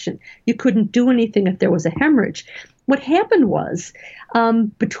infection. You couldn't do anything if there was a hemorrhage. What happened was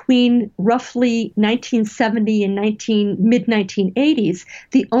between roughly 1970 and mid-1980s,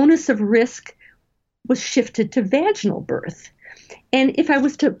 the onus of risk was shifted to vaginal birth. And if I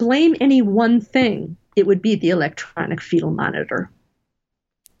was to blame any one thing, it would be the electronic fetal monitor.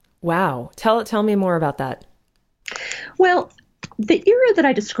 Wow. Tell me more about that. Well, the era that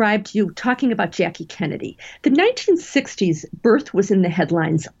I described to you, talking about Jackie Kennedy, the 1960s, birth was in the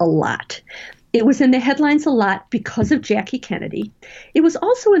headlines a lot. It was in the headlines a lot because of Jackie Kennedy. It was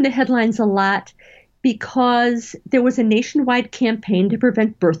also in the headlines a lot because there was a nationwide campaign to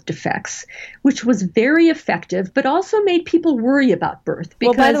prevent birth defects, which was very effective, but also made people worry about birth.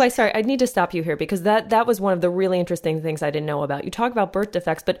 Well, by the way, sorry, I need to stop you here because that was one of the really interesting things I didn't know about. You talk about birth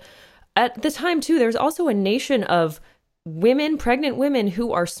defects, but at the time, too, there's also a nation of women, pregnant women,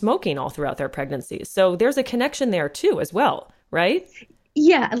 who are smoking all throughout their pregnancies. So there's a connection there, too, as well, right?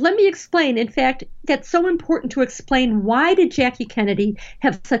 Yeah, let me explain. In fact, that's so important to explain. Why did Jackie Kennedy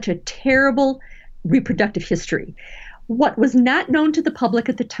have such a terrible reproductive history? What was not known to the public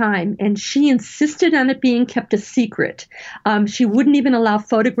at the time, and she insisted on it being kept a secret. She wouldn't even allow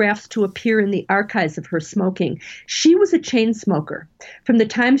photographs to appear in the archives of her smoking. She was a chain smoker from the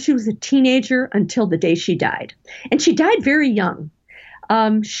time she was a teenager until the day she died. And she died very young.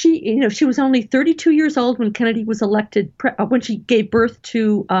 She was only 32 years old when Kennedy was elected, when she gave birth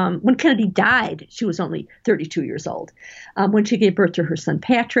to, when Kennedy died, she was only 32 years old, when she gave birth to her son,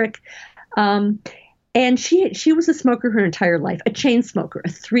 Patrick. And she was a smoker her entire life, a chain smoker, a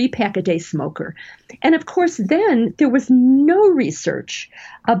 3-pack-a-day smoker. And of course, then there was no research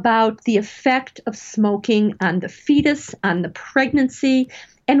about the effect of smoking on the fetus, on the pregnancy.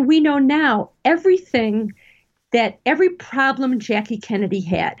 And we know now every problem Jackie Kennedy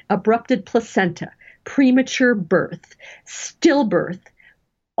had, abrupted placenta, premature birth, stillbirth,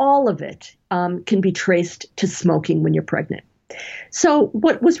 all of it can be traced to smoking when you're pregnant. So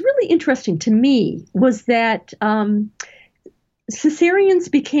what was really interesting to me was that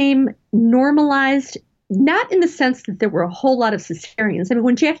cesareans became normalized, not in the sense that there were a whole lot of cesareans. I mean,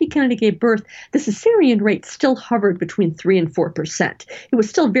 when Jackie Kennedy gave birth, the cesarean rate still hovered between 3 and 4%. It was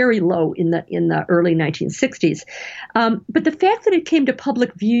still very low in the early 1960s. But the fact that it came to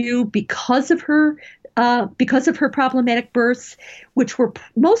public view because of her problematic births, which were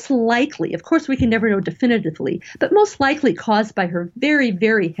most likely, of course we can never know definitively, but most likely caused by her very,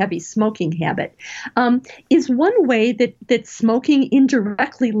 very heavy smoking habit, is one way that smoking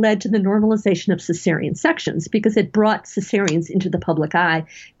indirectly led to the normalization of cesarean sections, because it brought cesareans into the public eye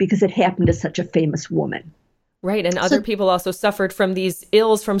because it happened to such a famous woman. Right. And other people also suffered from these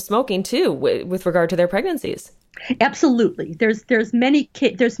ills from smoking too, with regard to their pregnancies. Absolutely. There's many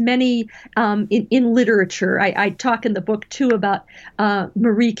in literature. I talk in the book too about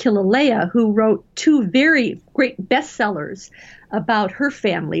Marie Killalea, who wrote 2 very great bestsellers about her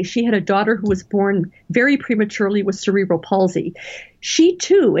family. She had a daughter who was born very prematurely with cerebral palsy. She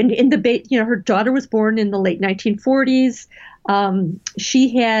too, and her daughter was born in the late 1940s.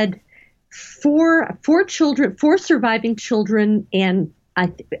 She had four surviving children, and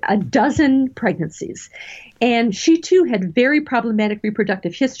a dozen pregnancies. And she too had very problematic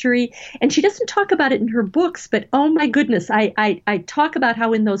reproductive history. And she doesn't talk about it in her books, but oh my goodness, I talk about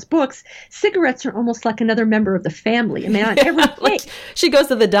how in those books, cigarettes are almost like another member of the family. I mean, on every page. She goes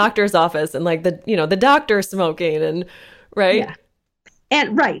to the doctor's office and the doctor smoking and right. Yeah.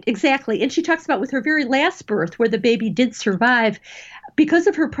 And right, exactly. And she talks about with her very last birth, where the baby did survive, because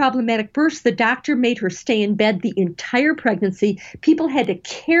of her problematic births, the doctor made her stay in bed the entire pregnancy. People had to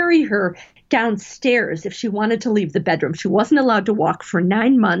carry her downstairs if she wanted to leave the bedroom. She wasn't allowed to walk for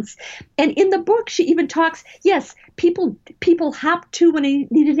 9 months. And in the book, she even talks, yes, people hopped to when I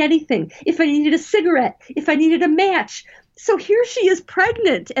needed anything. If I needed a cigarette, if I needed a match. So here she is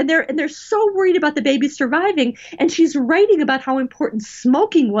pregnant, and they're so worried about the baby surviving, and she's writing about how important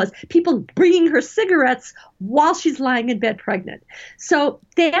smoking was, people bringing her cigarettes while she's lying in bed pregnant. So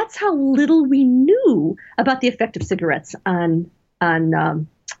that's how little we knew about the effect of cigarettes on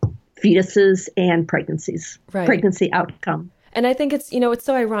fetuses and pregnancies, right. Pregnancy outcome. And I think it's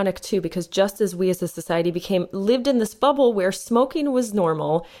so ironic too, because just as we as a society lived in this bubble where smoking was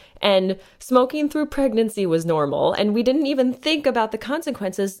normal and smoking through pregnancy was normal, and we didn't even think about the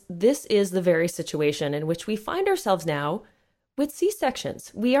consequences, this is the very situation in which we find ourselves now with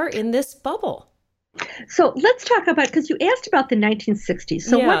C-sections. We are in this bubble. So let's talk about, because you asked about the 1960s.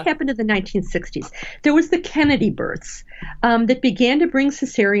 So what happened in the 1960s? There was the Kennedy births that began to bring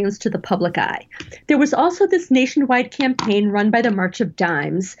cesareans to the public eye. There was also this nationwide campaign run by the March of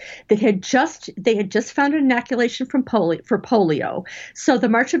Dimes that had just found an inoculation for polio. So the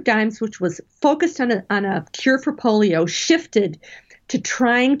March of Dimes, which was focused on a cure for polio, shifted to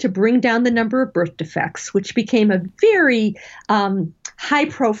trying to bring down the number of birth defects, which became a very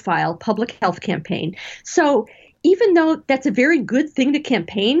high-profile public health campaign. So even though that's a very good thing to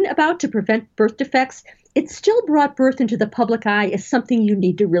campaign about to prevent birth defects, it still brought birth into the public eye as something you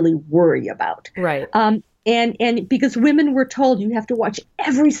need to really worry about. Right. And because women were told you have to watch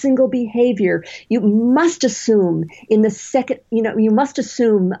every single behavior, you must assume in the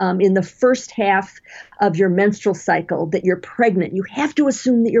first half of your menstrual cycle that you're pregnant. You have to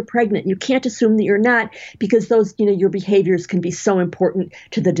assume that you're pregnant. You can't assume that you're not, because those, your behaviors can be so important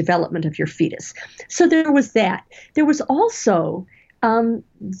to the development of your fetus. So there was that. There was also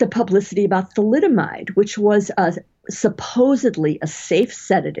the publicity about thalidomide, which was supposedly a safe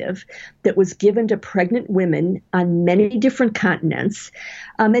sedative that was given to pregnant women on many different continents.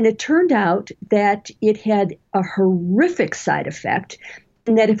 And it turned out that it had a horrific side effect,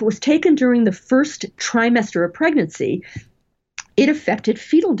 and that if it was taken during the first trimester of pregnancy, it affected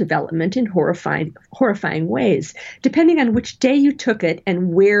fetal development in horrifying ways. Depending on which day you took it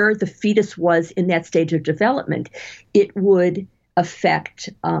and where the fetus was in that stage of development, it would affect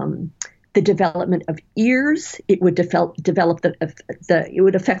the development of ears. It would it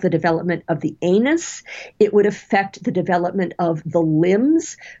would affect the development of the anus. It would affect the development of the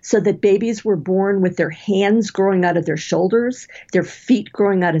limbs, so that babies were born with their hands growing out of their shoulders, their feet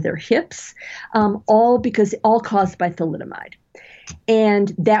growing out of their hips, all caused by thalidomide.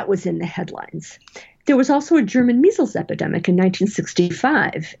 And that was in the headlines. There was also a German measles epidemic in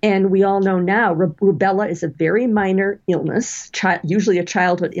 1965, and we all know now rubella is a very minor illness, usually a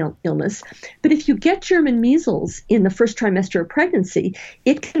childhood illness. But if you get German measles in the first trimester of pregnancy,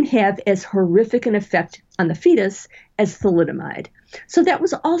 it can have as horrific an effect on the fetus as thalidomide. So that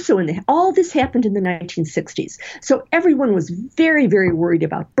was also all this happened in the 1960s. So everyone was very, very worried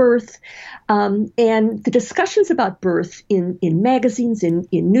about birth. And the discussions about birth in magazines, in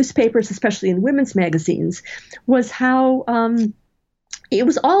newspapers, especially in women's magazines, was how it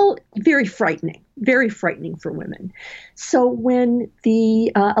was all very frightening for women. So when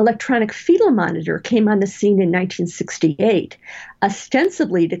the electronic fetal monitor came on the scene in 1968,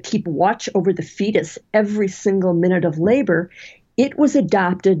 ostensibly to keep watch over the fetus every single minute of labor, it was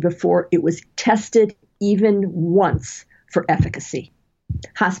adopted before it was tested even once for efficacy.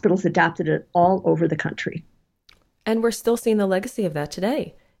 Hospitals adopted it all over the country. And we're still seeing the legacy of that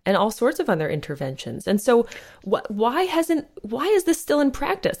today, and all sorts of other interventions. And so why is this still in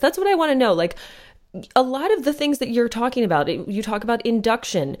practice? That's what I want to know. Like, a lot of the things that you're talking about, you talk about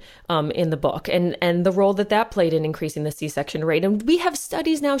induction in the book and the role that played in increasing the C-section rate. And we have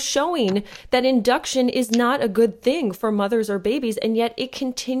studies now showing that induction is not a good thing for mothers or babies, and yet it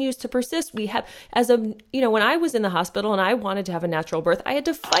continues to persist. We have, when I was in the hospital and I wanted to have a natural birth, I had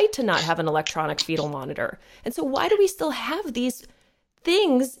to fight to not have an electronic fetal monitor. And so why do we still have these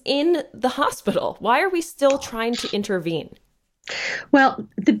things in the hospital? Why are we still trying to intervene? Well,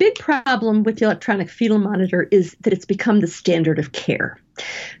 the big problem with the electronic fetal monitor is that it's become the standard of care.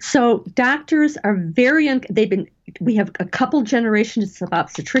 So doctors are we have a couple generations of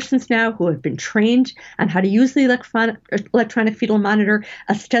obstetricians now who have been trained on how to use the electronic fetal monitor,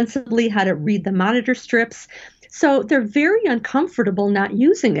 ostensibly how to read the monitor strips. So they're very uncomfortable not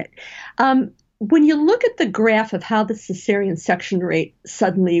using it. When you look at the graph of how the cesarean section rate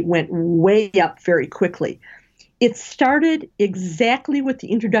suddenly went way up very quickly, It started exactly with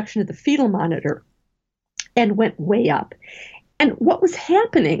the introduction of the fetal monitor and went way up. And what was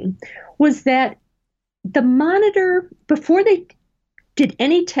happening was that the monitor, before they did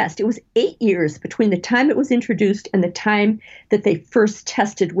any test, it was 8 years between the time it was introduced and the time that they first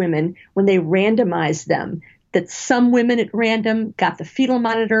tested women when they randomized them. That some women at random got the fetal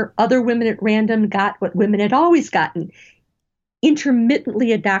monitor, other women at random got what women had always gotten.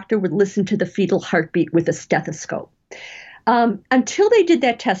 Intermittently, a doctor would listen to the fetal heartbeat with a stethoscope. Until they did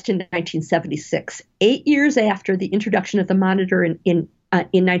that test in 1976, 8 years after the introduction of the monitor in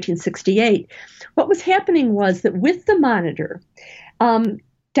 1968, what was happening was that with the monitor,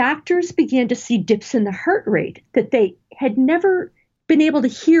 doctors began to see dips in the heart rate that they had never been able to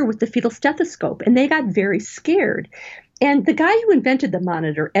hear with the fetal stethoscope, and they got very scared. And the guy who invented the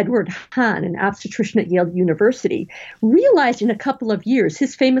monitor, Edward Hahn, an obstetrician at Yale University, realized in a couple of years,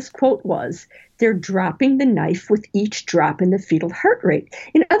 his famous quote was, "They're dropping the knife with each drop in the fetal heart rate."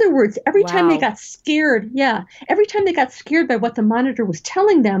 In other words, every time they got scared, every time they got scared by what the monitor was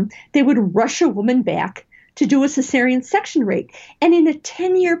telling them, they would rush a woman back to do a cesarean section rate. And in a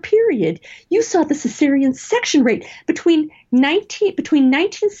 10-year period, you saw the cesarean section rate between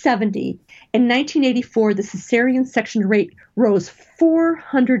 1970 and 1984, the cesarean section rate rose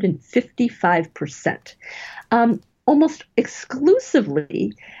 455%. Almost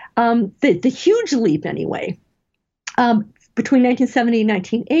exclusively, the huge leap anyway, between 1970 and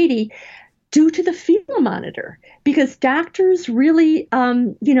 1980, due to the fetal monitor, because doctors really,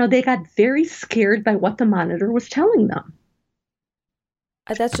 they got very scared by what the monitor was telling them.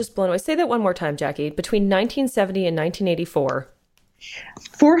 That's just blown away. Say that one more time, Jackie. Between 1970 and 1984.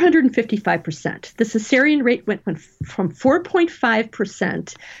 455%. The cesarean rate went from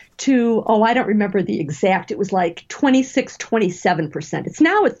 4.5% to, I don't remember the exact, it was like 26, 27%. It's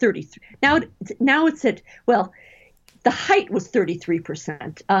now at 33. Now it's at, the height was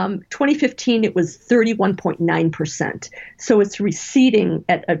 33%. 2015, it was 31.9%. So it's receding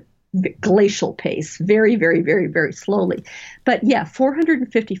at a glacial pace, very, very, very, very slowly. But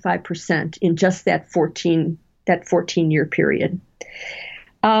 455% in just that 14-year period.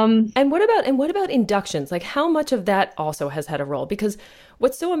 And what about inductions? Like, how much of that also has had a role? Because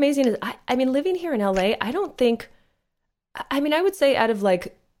what's so amazing is, I mean, living here in LA, I would say out of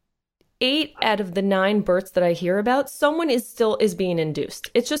like 8 out of the 9 births that I hear about, someone is being induced.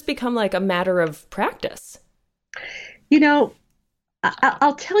 It's just become like a matter of practice.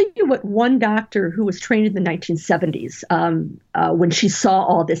 I'll tell you what one doctor who was trained in the 1970s, when she saw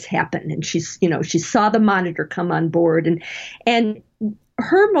all this happen, and she saw the monitor come on board, and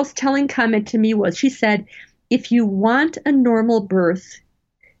her most telling comment to me was, she said, "If you want a normal birth,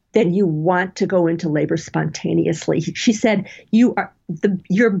 then you want to go into labor spontaneously." She said,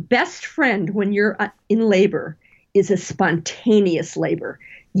 your best friend when you're in labor is a spontaneous labor.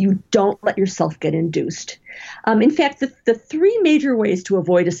 You don't let yourself get induced. In fact, the 3 major ways to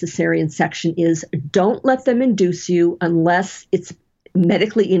avoid a cesarean section is, don't let them induce you unless it's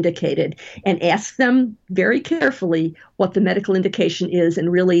medically indicated, and ask them very carefully what the medical indication is, and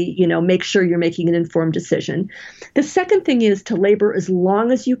really, make sure you're making an informed decision. The second thing is to labor as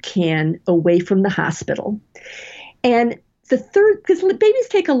long as you can away from the hospital. And the third, because babies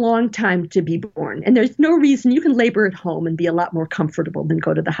take a long time to be born, and there's no reason you can labor at home and be a lot more comfortable than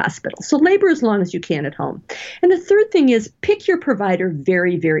go to the hospital. So labor as long as you can at home. And the third thing is, pick your provider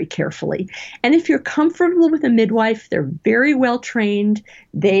very, very carefully. And if you're comfortable with a midwife, they're very well trained.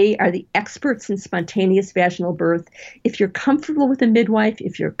 They are the experts in spontaneous vaginal birth. If you're comfortable with a midwife,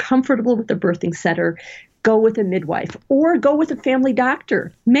 if you're comfortable with a birthing center, go with a midwife or go with a family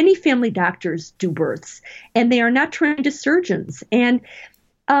doctor. Many family doctors do births, and they are not trained as surgeons. And,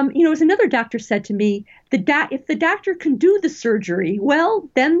 as another doctor said to me, if the doctor can do the surgery, well,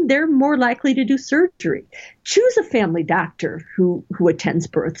 then they're more likely to do surgery. Choose a family doctor who attends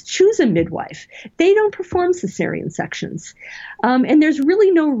births. Choose a midwife. They don't perform cesarean sections. And there's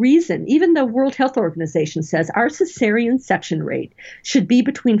really no reason, even the World Health Organization says our cesarean section rate should be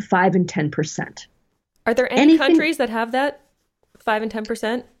between 5 and 10%. Are there any countries that have that 5 and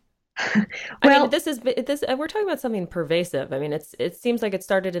 10%? Well, this we're talking about something pervasive. I mean, it seems like it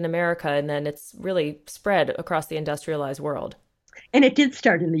started in America and then it's really spread across the industrialized world. And it did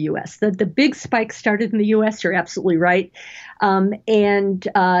start in the U.S. The big spike started in the U.S. You're absolutely right. And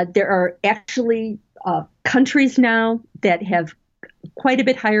there are actually countries now that have quite a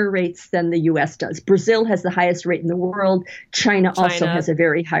bit higher rates than the U.S. does. Brazil has the highest rate in the world. China also has a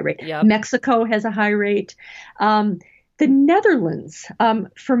very high rate. Yep. Mexico has a high rate. the Netherlands,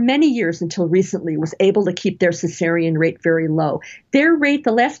 for many years until recently, was able to keep their cesarean rate very low. Their rate,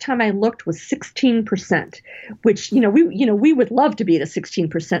 the last time I looked, was 16%, which we would love to be at a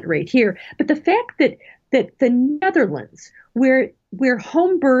 16% rate here. But the fact that the Netherlands, where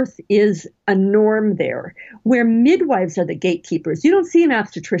home birth is a norm there, where midwives are the gatekeepers. You don't see an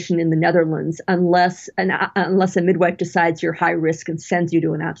obstetrician in the Netherlands unless a midwife decides you're high risk and sends you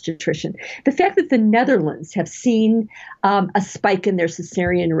to an obstetrician. The fact that the Netherlands have seen a spike in their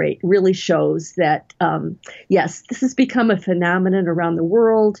cesarean rate really shows that, yes, this has become a phenomenon around the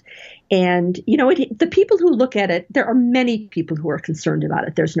world. And, the people who look at it, there are many people who are concerned about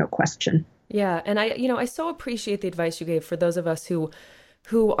it. There's no question. Yeah. And I so appreciate the advice you gave for those of us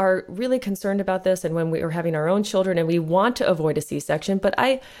who are really concerned about this and when we are having our own children and we want to avoid a C-section. But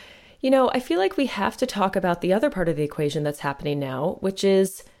I feel like we have to talk about the other part of the equation that's happening now, which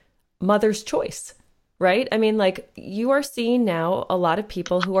is mother's choice, right? I mean, like you are seeing now a lot of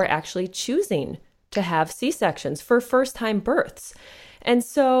people who are actually choosing to have C-sections for first-time births. And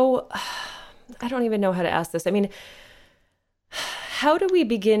so I don't even know how to ask this. I mean, how do we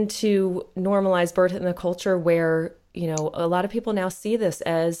begin to normalize birth in the culture where, a lot of people now see this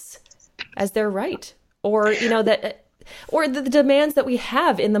as their right, or, or the demands that we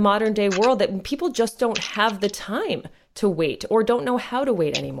have in the modern day world that people just don't have the time to wait or don't know how to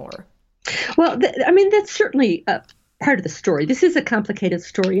wait anymore? Well, that's certainly part of the story. This is a complicated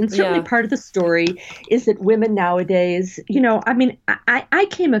story. And certainly part of the story is that women nowadays, I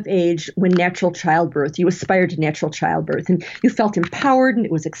came of age when natural childbirth, you aspired to natural childbirth and you felt empowered and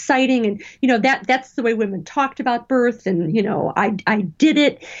it was exciting. And, that's the way women talked about birth. And, I did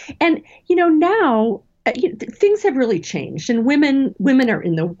it. And, now things have really changed and women are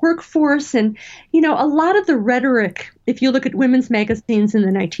in the workforce. And, a lot of the rhetoric, if you look at women's magazines in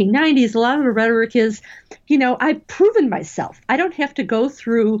the 1990s, a lot of the rhetoric is, I've proven myself. I don't have to go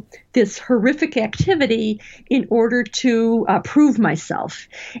through this horrific activity in order to prove myself.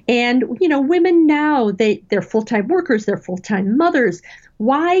 And, women now, they're full-time workers, they're full-time mothers.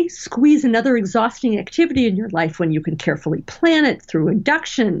 Why squeeze another exhausting activity in your life when you can carefully plan it through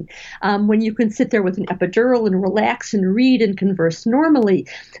induction, when you can sit there with an epidural and relax and read and converse normally?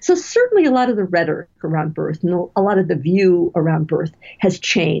 So certainly a lot of the rhetoric around birth and a lot of the view around birth has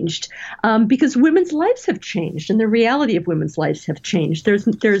changed because women's lives have changed and the reality of women's lives have changed. There's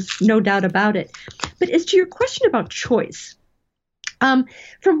no doubt about it. But as to your question about choice,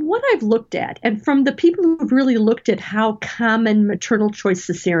 from what I've looked at and from the people who've really looked at how common maternal choice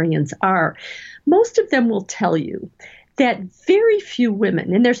cesareans are, most of them will tell you that very few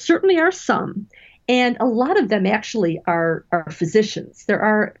women, and there certainly are some, and a lot of them actually are physicians. There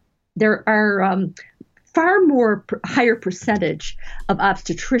are far more higher percentage of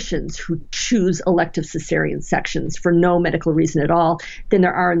obstetricians who choose elective cesarean sections for no medical reason at all than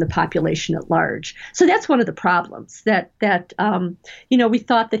there are in the population at large. So that's one of the problems that we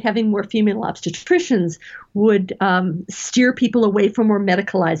thought that having more female obstetricians would steer people away from more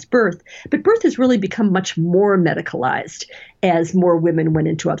medicalized birth. But birth has really become much more medicalized as more women went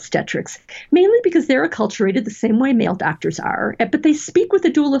into obstetrics, mainly because they're acculturated the same way male doctors are, but they speak with a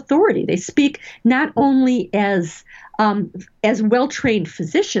dual authority. They speak not only as well-trained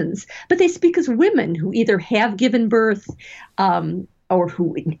physicians, but they speak as women who either have given birth or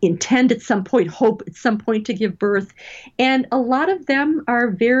who intend at some point, hope at some point to give birth. And a lot of them are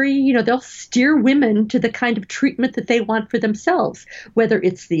very, they'll steer women to the kind of treatment that they want for themselves, whether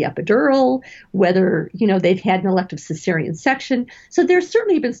it's the epidural, whether, they've had an elective cesarean section. So there's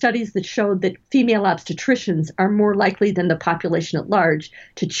certainly been studies that showed that female obstetricians are more likely than the population at large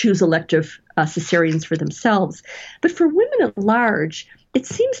to choose elective cesareans for themselves. But for women at large, it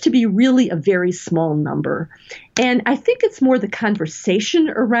seems to be really a very small number. And I think it's more the conversation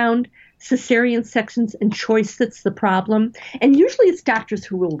around cesarean sections and choice that's the problem. And usually it's doctors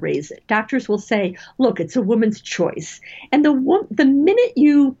who will raise it. Doctors will say, look, it's a woman's choice. And the minute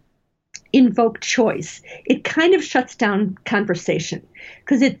you invoke choice, it kind of shuts down conversation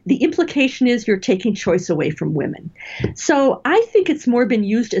because the implication is you're taking choice away from women. So I think it's more been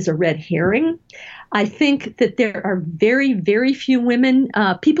used as a red herring. I think that there are very, very few women,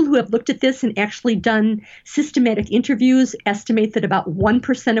 people who have looked at this and actually done systematic interviews estimate that about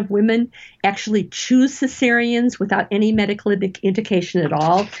 1% of women actually choose cesareans without any medical indication at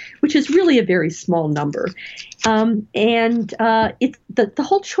all, which is really a very small number. The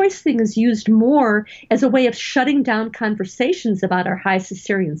whole choice thing is used more as a way of shutting down conversations about our high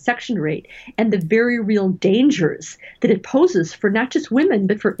cesarean section rate and the very real dangers that it poses for not just women,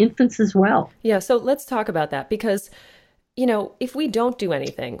 but for infants as well. Yeah, so let's talk about that because if we don't do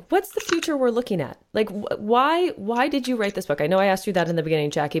anything, what's the future we're looking at? Like, why did you write this book? I know I asked you that in the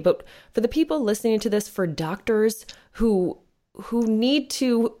beginning, Jackie, but for the people listening to this, for doctors who need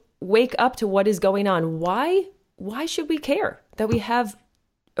to wake up to what is going on, why should we care that we have,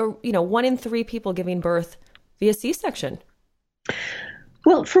 1 in 3 people giving birth via C-section?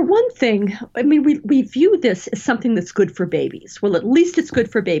 Well, for one thing, I mean, we view this as something that's good for babies. Well, at least it's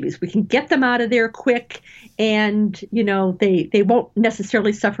good for babies. We can get them out of there quick and, they won't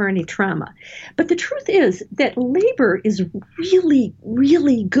necessarily suffer any trauma. But the truth is that labor is really,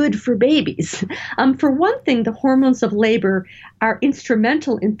 really good for babies. For one thing, the hormones of labor are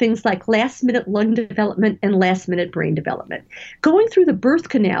instrumental in things like last-minute lung development and last-minute brain development. Going through the birth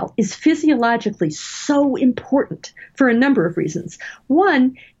canal is physiologically so important for a number of reasons.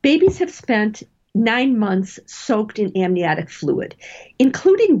 One, babies have spent 9 months soaked in amniotic fluid,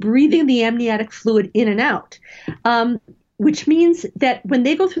 including breathing the amniotic fluid in and out, which means that when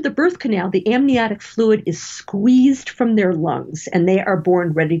they go through the birth canal, the amniotic fluid is squeezed from their lungs and they are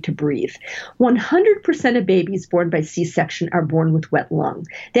born ready to breathe. 100% of babies born by C-section are born with wet lung.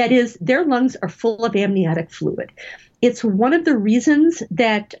 That is, their lungs are full of amniotic fluid. It's one of the reasons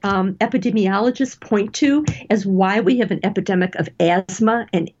that epidemiologists point to as why we have an epidemic of asthma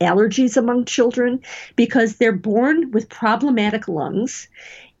and allergies among children, because they're born with problematic lungs,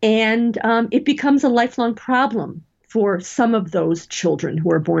 and it becomes a lifelong problem for some of those children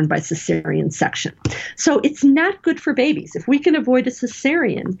who are born by cesarean section. So it's not good for babies if we can avoid a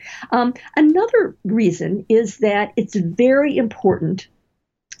cesarean. Another reason is that it's very important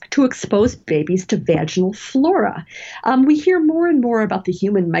to expose babies to vaginal flora. We hear more and more about the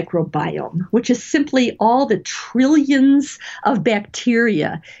human microbiome, which is simply all the trillions of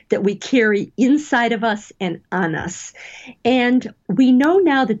bacteria that we carry inside of us and on us. And we know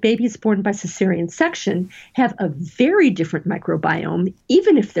now that babies born by cesarean section have a very different microbiome,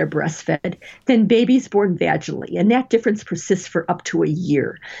 even if they're breastfed, than babies born vaginally. And that difference persists for up to a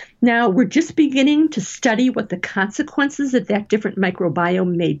year. Now, we're just beginning to study what the consequences of that different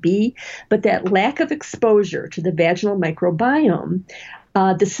microbiome may be, but that lack of exposure to the vaginal microbiome,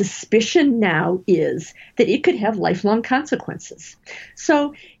 the suspicion now is that it could have lifelong consequences.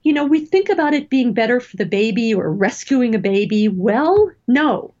 So, we think about it being better for the baby or rescuing a baby. Well,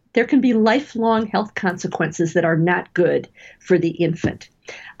 no, there can be lifelong health consequences that are not good for the infant.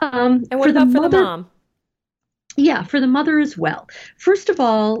 And what about for the mom? Yeah, for the mother as well. First of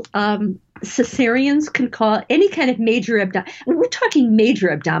all, cesareans can cause any kind of major we're talking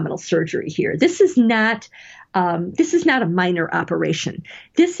major abdominal surgery here. This is not a minor operation.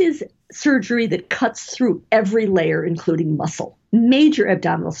 This is surgery that cuts through every layer, including muscle. Major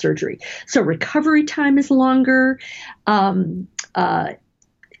abdominal surgery. So recovery time is longer.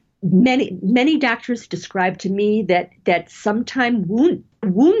 Many doctors describe to me that sometime wound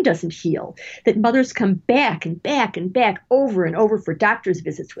doesn't heal, that mothers come back and back and back over and over for doctor's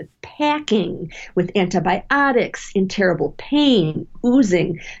visits with packing, with antibiotics, in terrible pain,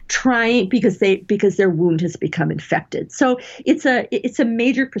 oozing, trying because their wound has become infected. So it's a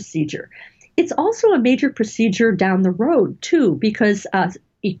major procedure. It's also a major procedure down the road too, because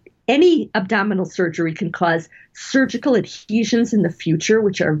any abdominal surgery can cause surgical adhesions in the future,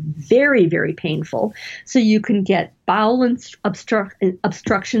 which are very, very painful. So you can get bowel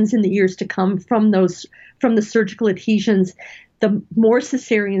obstructions in the years to come from the surgical adhesions. The more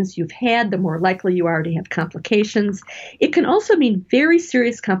cesareans you've had, the more likely you are to have complications. It can also mean very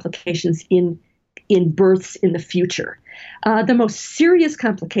serious complications in births in the future. The most serious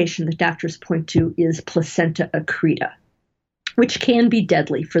complication that doctors point to is placenta accreta, which can be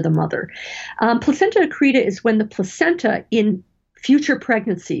deadly for the mother. Placenta accreta is when the placenta in future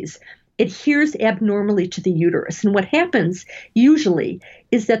pregnancies adheres abnormally to the uterus. And what happens usually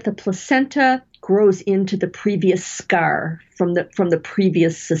is that the placenta grows into the previous scar from the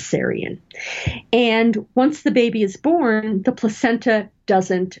previous cesarean. And once the baby is born, the placenta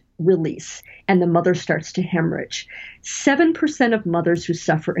doesn't release and the mother starts to hemorrhage. 7% of mothers who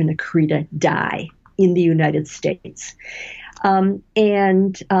suffer an accreta die in the United States. And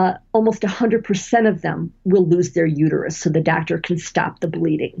almost 100% of them will lose their uterus so the doctor can stop the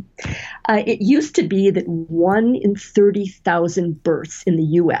bleeding. It used to be that 1 in 30,000 births in the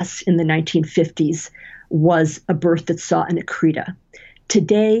U.S. in the 1950s was a birth that saw an accreta.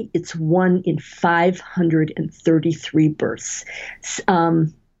 Today, it's 1 in 533 births.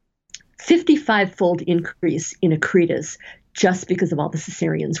 55-fold increase in accretas just because of all the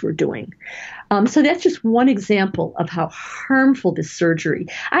cesareans we're doing. So that's just one example of how harmful this surgery.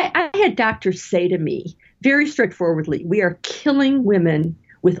 I had doctors say to me very straightforwardly, we are killing women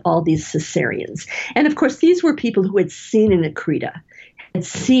with all these cesareans. And of course, these were people who had seen an accreta, had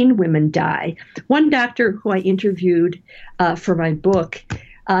seen women die. One doctor who I interviewed for my book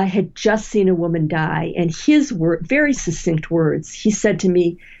had just seen a woman die, and his very succinct words, he said to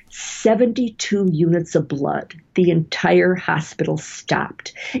me, 72 units of blood. The entire hospital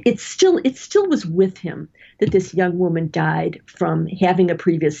stopped. It still was with him that this young woman died from having a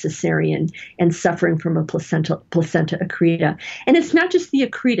previous cesarean and suffering from a placenta accreta. And it's not just the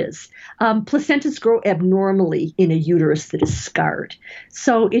accretas. Placentas grow abnormally in a uterus that is scarred.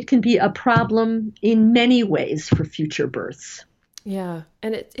 So it can be a problem in many ways for future births. Yeah.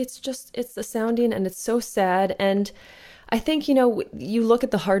 And it's astounding, and it's so sad. And I think, you look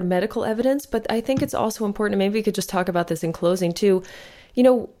at the hard medical evidence, but I think it's also important, and maybe we could just talk about this in closing too.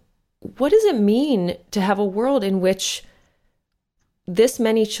 What does it mean to have a world in which this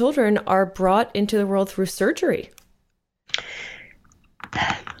many children are brought into the world through surgery?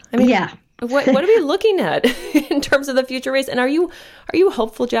 I mean, yeah. What are we looking at in terms of the future race? And are you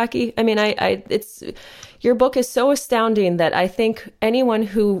hopeful, Jackie? I mean, your book is so astounding that I think anyone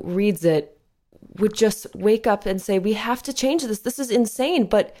who reads it would just wake up and say, we have to change this. This is insane.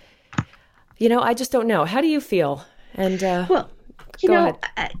 But, I just don't know. How do you feel? And go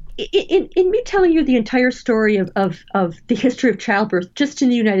ahead. In me telling you the entire story of the history of childbirth just in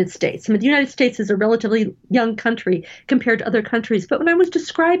the United States, I mean, the United States is a relatively young country compared to other countries. But when I was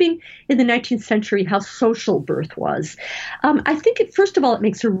describing in the 19th century how social birth was, I think, first of all, it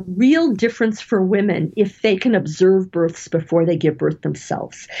makes a real difference for women if they can observe births before they give birth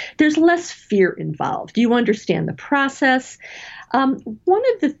themselves. There's less fear involved. You understand the process. One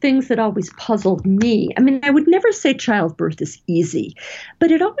of the things that always puzzled me, I mean, I would never say childbirth is easy,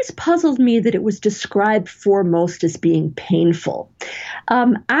 but it always puzzled me that it was described foremost as being painful.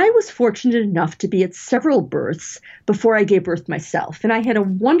 I was fortunate enough to be at several births before I gave birth myself, and I had a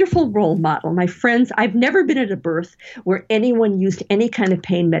wonderful role model. My friends, I've never been at a birth where anyone used any kind of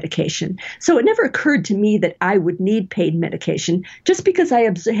pain medication, so it never occurred to me that I would need pain medication just because I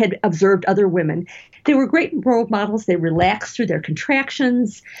had observed other women. They were great role models. They relaxed through their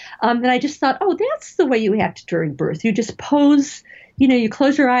contractions. And I just thought, oh, that's the way you act during birth. You just pose, you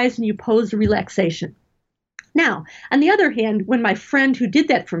close your eyes and you pose relaxation. Now, on the other hand, when my friend who did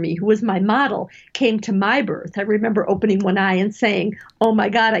that for me, who was my model, came to my birth, I remember opening one eye and saying, oh my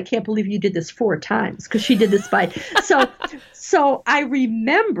God, I can't believe you did this 4 times, because she did this so I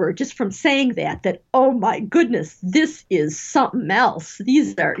remember just from saying that, oh my goodness, this is something else.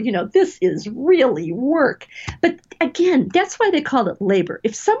 These are, this is really work. But again, that's why they call it labor.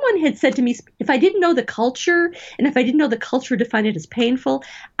 If someone had said to me, if I didn't know the culture, and if I didn't know the culture defined it as painful,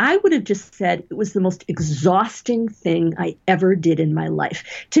 I would have just said it was the most exhausting thing I ever did in my life.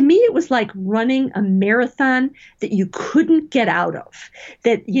 To me, it was like running a marathon that you couldn't get out of,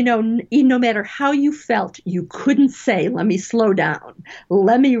 that, no matter how you felt, you couldn't say, let me slow down,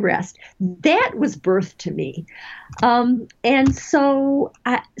 let me rest. That was birth to me. And so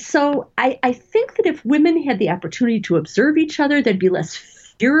I think that if women had the opportunity to observe each other, there'd be less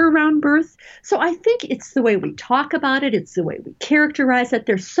fear around birth. So I think it's the way we talk about it. It's the way we characterize it.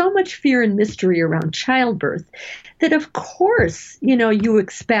 There's so much fear and mystery around childbirth that, of course, you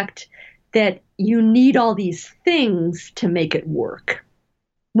expect that you need all these things to make it work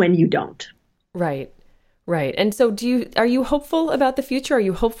when you don't. Right. Right. And so are you hopeful about the future? Are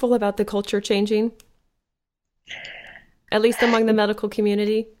you hopeful about the culture changing? At least among the medical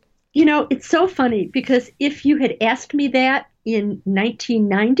community? It's so funny, because if you had asked me that in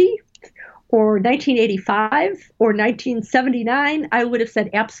 1990 or 1985 or 1979, I would have said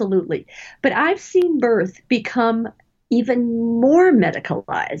absolutely. But I've seen birth become even more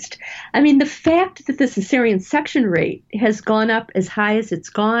medicalized. I mean, the fact that the cesarean section rate has gone up as high as it's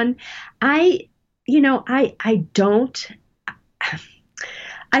gone, I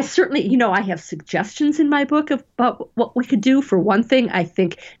certainly, I have suggestions in my book about what we could do. For one thing, I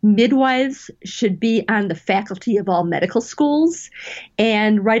think midwives should be on the faculty of all medical schools,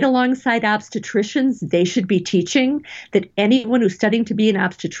 and right alongside obstetricians, they should be teaching that anyone who's studying to be an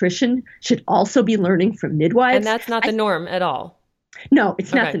obstetrician should also be learning from midwives. And that's not the norm at all. No,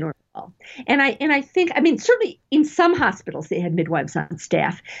 it's not the norm at all. And I think, certainly in some hospitals they had midwives on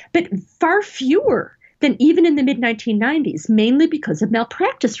staff, but far fewer than even in the mid-1990s, mainly because of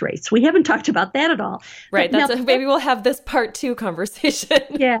malpractice rates. We haven't talked about that at all. Right. Maybe we'll have this part 2 conversation.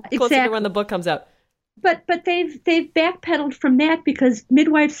 Yeah, exactly. Closer to when the book comes out. But they've backpedaled from that because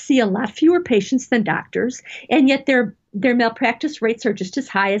midwives see a lot fewer patients than doctors, and yet their malpractice rates are just as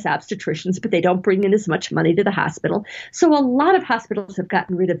high as obstetricians, but they don't bring in as much money to the hospital. So a lot of hospitals have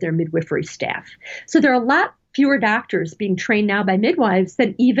gotten rid of their midwifery staff. So there are a lot fewer doctors being trained now by midwives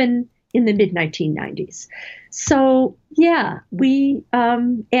than even in the mid 1990s. So yeah, we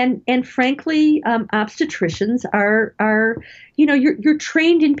and frankly, obstetricians are you're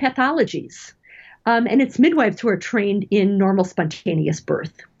trained in pathologies. And it's midwives who are trained in normal spontaneous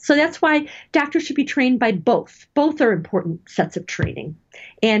birth. So that's why doctors should be trained by both. Both are important sets of training.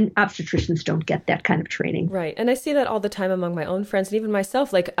 And obstetricians don't get that kind of training. Right. And I see that all the time among my own friends and even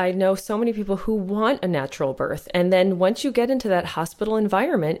myself. Like, I know so many people who want a natural birth. And then once you get into that hospital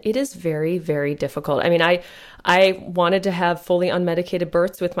environment, it is very, very difficult. I mean, I wanted to have fully unmedicated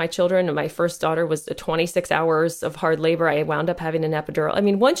births with my children. And my first daughter was 26 hours of hard labor. I wound up having an epidural. I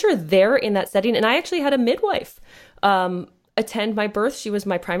mean, once you're there in that setting, and I actually had a midwife attend my birth. She was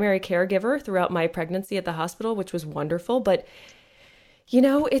my primary caregiver throughout my pregnancy at the hospital, which was wonderful. But you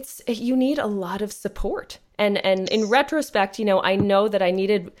need a lot of support. And in retrospect, I know that I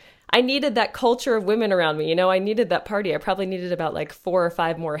needed that culture of women around me. I needed that party. I probably needed about like 4 or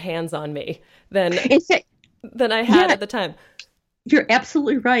 5 more hands on me than I had at the time. You're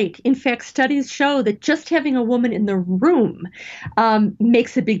absolutely right. In fact, studies show that just having a woman in the room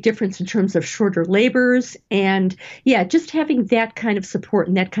makes a big difference in terms of shorter labors. And yeah, just having that kind of support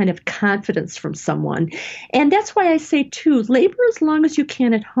and that kind of confidence from someone. And that's why I say, too, labor as long as you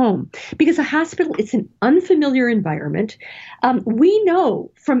can at home, because a hospital is an unfamiliar environment. We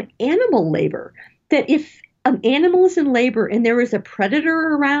know from animal labor that if an animal is in labor and there is a predator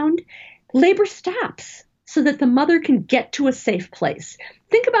around, labor stops, so that the mother can get to a safe place.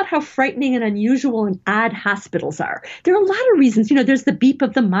 Think about how frightening and unusual and odd hospitals are. There are a lot of reasons. There's the beep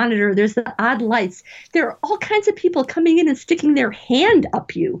of the monitor. There's the odd lights. There are all kinds of people coming in and sticking their hand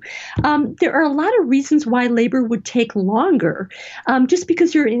up you. There are a lot of reasons why labor would take longer, just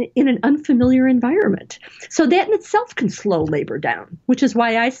because you're in an unfamiliar environment. So that in itself can slow labor down, which is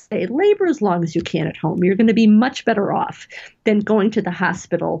why I say labor as long as you can at home. You're going to be much better off than going to the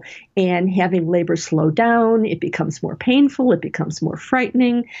hospital and having labor slow down. It becomes more painful. It becomes more frightening.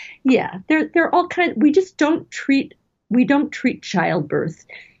 Yeah, they're all kind. We just don't treat childbirth,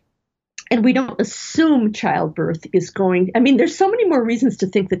 and we don't assume childbirth is going. I mean, there's so many more reasons to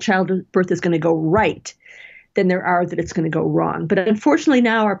think that childbirth is going to go right than there are that it's going to go wrong. But unfortunately,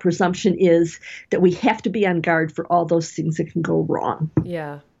 now our presumption is that we have to be on guard for all those things that can go wrong.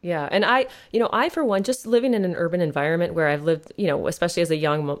 Yeah. Yeah. And I, for one, just living in an urban environment where I've lived, especially as a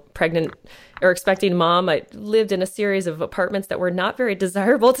young pregnant or expecting mom, I lived in a series of apartments that were not very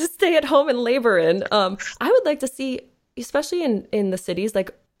desirable to stay at home and labor in. I would like to see, especially in the cities,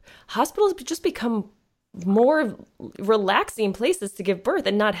 like hospitals just become more relaxing places to give birth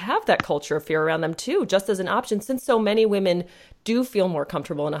and not have that culture of fear around them too, just as an option, since so many women do feel more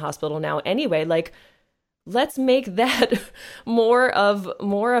comfortable in a hospital now anyway. Like, let's make that more of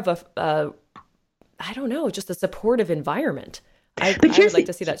a I don't know, just a supportive environment. I would like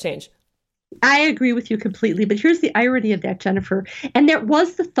to see that change. I agree with you completely, but here's the irony of that, Jennifer. And there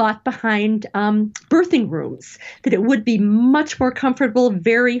was the thought behind birthing rooms, that it would be much more comfortable,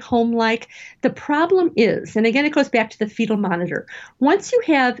 very home-like. The problem is, and again, it goes back to the fetal monitor. Once you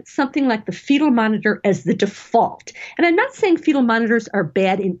have something like the fetal monitor as the default, and I'm not saying fetal monitors are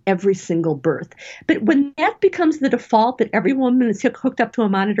bad in every single birth, but when that becomes the default, that every woman is hooked up to a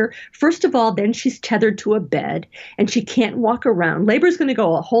monitor, first of all, then she's tethered to a bed and she can't walk around. Labor is going to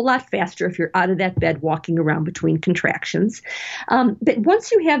go a whole lot faster if you're out of that bed walking around between contractions. But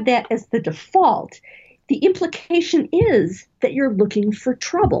once you have that as the default, the implication is that you're looking for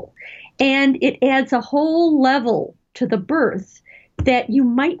trouble. And it adds a whole level to the birth that you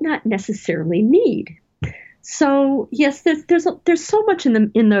might not necessarily need. So yes, there's so much in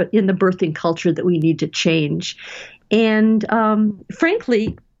the birthing culture that we need to change. And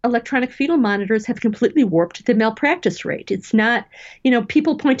frankly, electronic fetal monitors have completely warped the malpractice rate. It's not,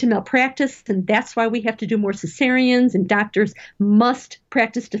 people point to malpractice, and that's why we have to do more cesareans, and doctors must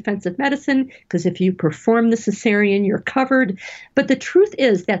practice defensive medicine, because if you perform the cesarean, you're covered. But the truth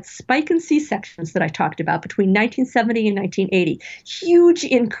is that spike in C-sections that I talked about between 1970 and 1980, huge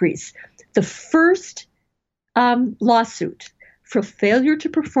increase. The first lawsuit for failure to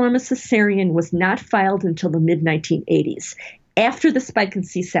perform a cesarean was not filed until the mid-1980s. After the spike in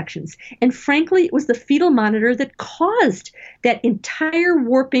C-sections. And frankly, it was the fetal monitor that caused that entire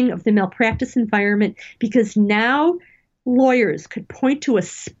warping of the malpractice environment, because now lawyers could point to a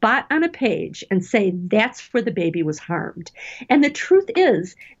spot on a page and say that's where the baby was harmed. And the truth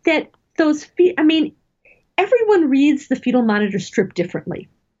is that everyone reads the fetal monitor strip differently.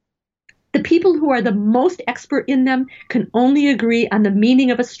 The people who are the most expert in them can only agree on the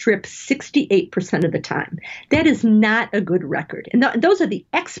meaning of a strip 68% of the time. That is not a good record. And those are the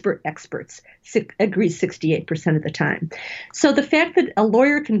experts agree 68% of the time. So the fact that a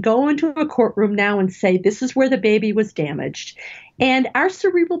lawyer can go into a courtroom now and say, this is where the baby was damaged, and our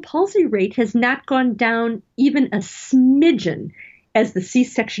cerebral palsy rate has not gone down even a smidgen as the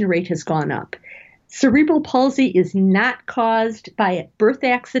C-section rate has gone up. Cerebral palsy is not caused by a birth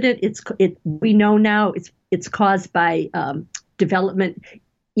accident. We know now it's caused by development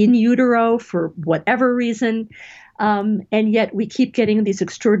in utero for whatever reason, and yet we keep getting these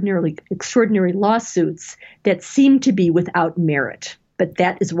extraordinary lawsuits that seem to be without merit. But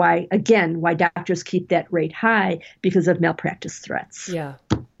that is why doctors keep that rate high, because of malpractice threats. Yeah.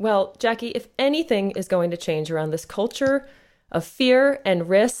 Well, Jackie, if anything is going to change around this culture of fear and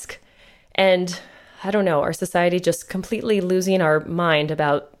risk and, I don't know, our society just completely losing our mind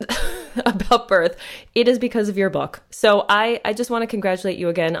about about birth, it is because of your book. So I just want to congratulate you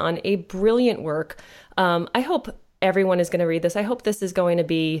again on a brilliant work. I hope everyone is going to read this. I hope this is going to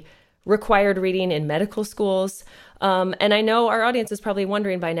be required reading in medical schools. And I know our audience is probably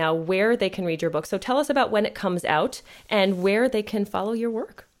wondering by now where they can read your book. So tell us about when it comes out and where they can follow your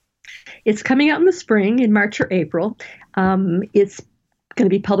work. It's coming out in the spring, in March or April. It's going to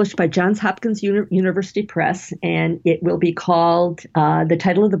be published by Johns Hopkins University Press, and it will be called, the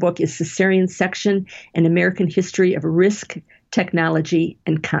title of the book is Cesarean Section, An American History of Risk, Technology,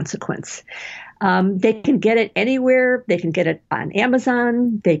 and Consequence. They can get it anywhere. They can get it on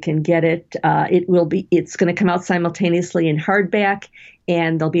Amazon. They can get it. It's going to come out simultaneously in hardback,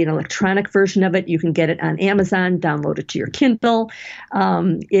 and there'll be an electronic version of it. You can get it on Amazon, download it to your Kindle.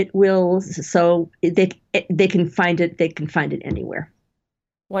 They can find it. They can find it anywhere.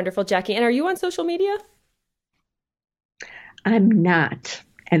 Wonderful, Jackie. And are you on social media? I'm not.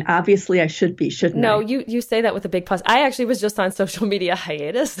 And obviously I should be, shouldn't I? No, you say that with a big pause. I actually was just on social media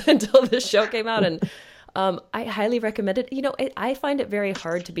hiatus until this show came out, and I highly recommend it. You know, I find it very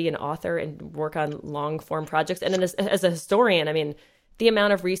hard to be an author and work on long form projects. And then as a historian, I mean, the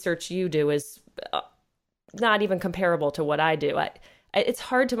amount of research you do is not even comparable to what I do. It's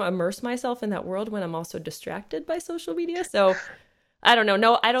hard to immerse myself in that world when I'm also distracted by social media. So I don't know.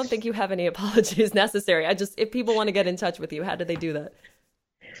 No, I don't think you have any apologies necessary. If people want to get in touch with you, how do they do that?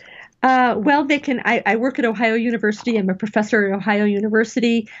 Well, they can. I work at Ohio University. I'm a professor at Ohio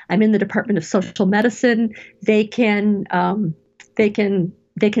University. I'm in the Department of Social Medicine. They can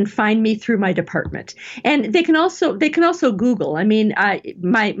find me through my department, and they can also Google. I mean,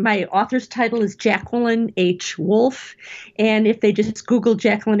 my author's title is Jacqueline H. Wolfe, and if they just Google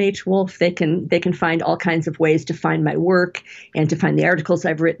Jacqueline H. Wolfe, they can find all kinds of ways to find my work and to find the articles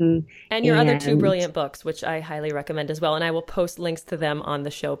I've written. And your other two brilliant books, which I highly recommend as well, and I will post links to them on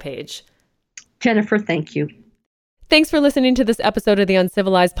the show page. Jennifer, thank you. Thanks for listening to this episode of the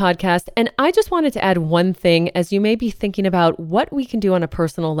Uncivilized podcast. And I just wanted to add one thing as you may be thinking about what we can do on a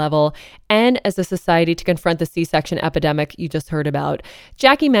personal level and as a society to confront the C-section epidemic you just heard about.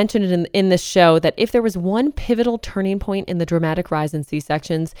 Jackie mentioned it in this show that if there was one pivotal turning point in the dramatic rise in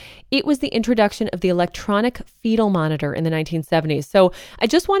C-sections, it was the introduction of the electronic fetal monitor in the 1970s. So I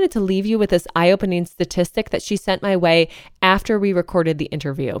just wanted to leave you with this eye-opening statistic that she sent my way after we recorded the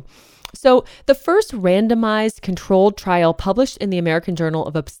interview. So the first randomized controlled trial published in the American Journal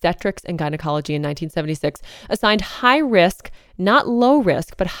of Obstetrics and Gynecology in 1976 assigned high risk, not low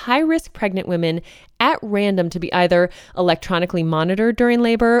risk, but high risk pregnant women at random to be either electronically monitored during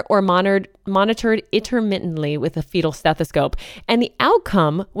labor or monitored intermittently with a fetal stethoscope. And the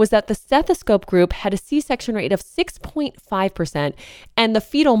outcome was that the stethoscope group had a C-section rate of 6.5%, and the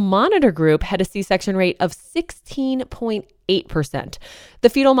fetal monitor group had a C-section rate of 16.8%. The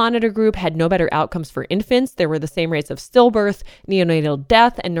fetal monitor group had no better outcomes for infants. There were the same rates of stillbirth, neonatal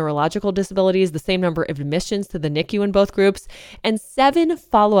death, and neurological disabilities, the same number of admissions to the NICU in both groups, and 7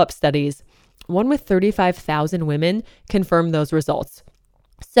 follow-up studies, one with 35,000 women, confirmed those results.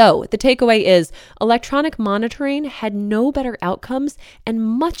 So the takeaway is electronic monitoring had no better outcomes and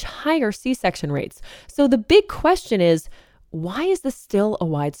much higher C-section rates. So the big question is, why is this still a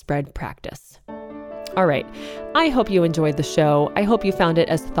widespread practice? All right. I hope you enjoyed the show. I hope you found it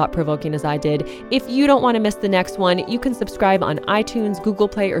as thought-provoking as I did. If you don't want to miss the next one, you can subscribe on iTunes, Google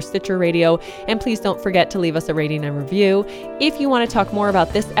Play, or Stitcher Radio. And please don't forget to leave us a rating and review. If you want to talk more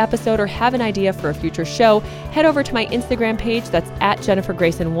about this episode or have an idea for a future show, head over to my Instagram page. That's at Jennifer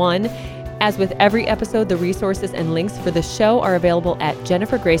Grayson1. As with every episode, the resources and links for the show are available at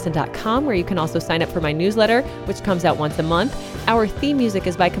jennifergrayson.com, where you can also sign up for my newsletter, which comes out once a month. Our theme music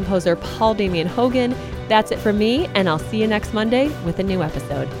is by composer Paul Damian Hogan. That's it from me, and I'll see you next Monday with a new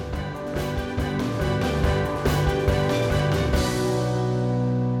episode.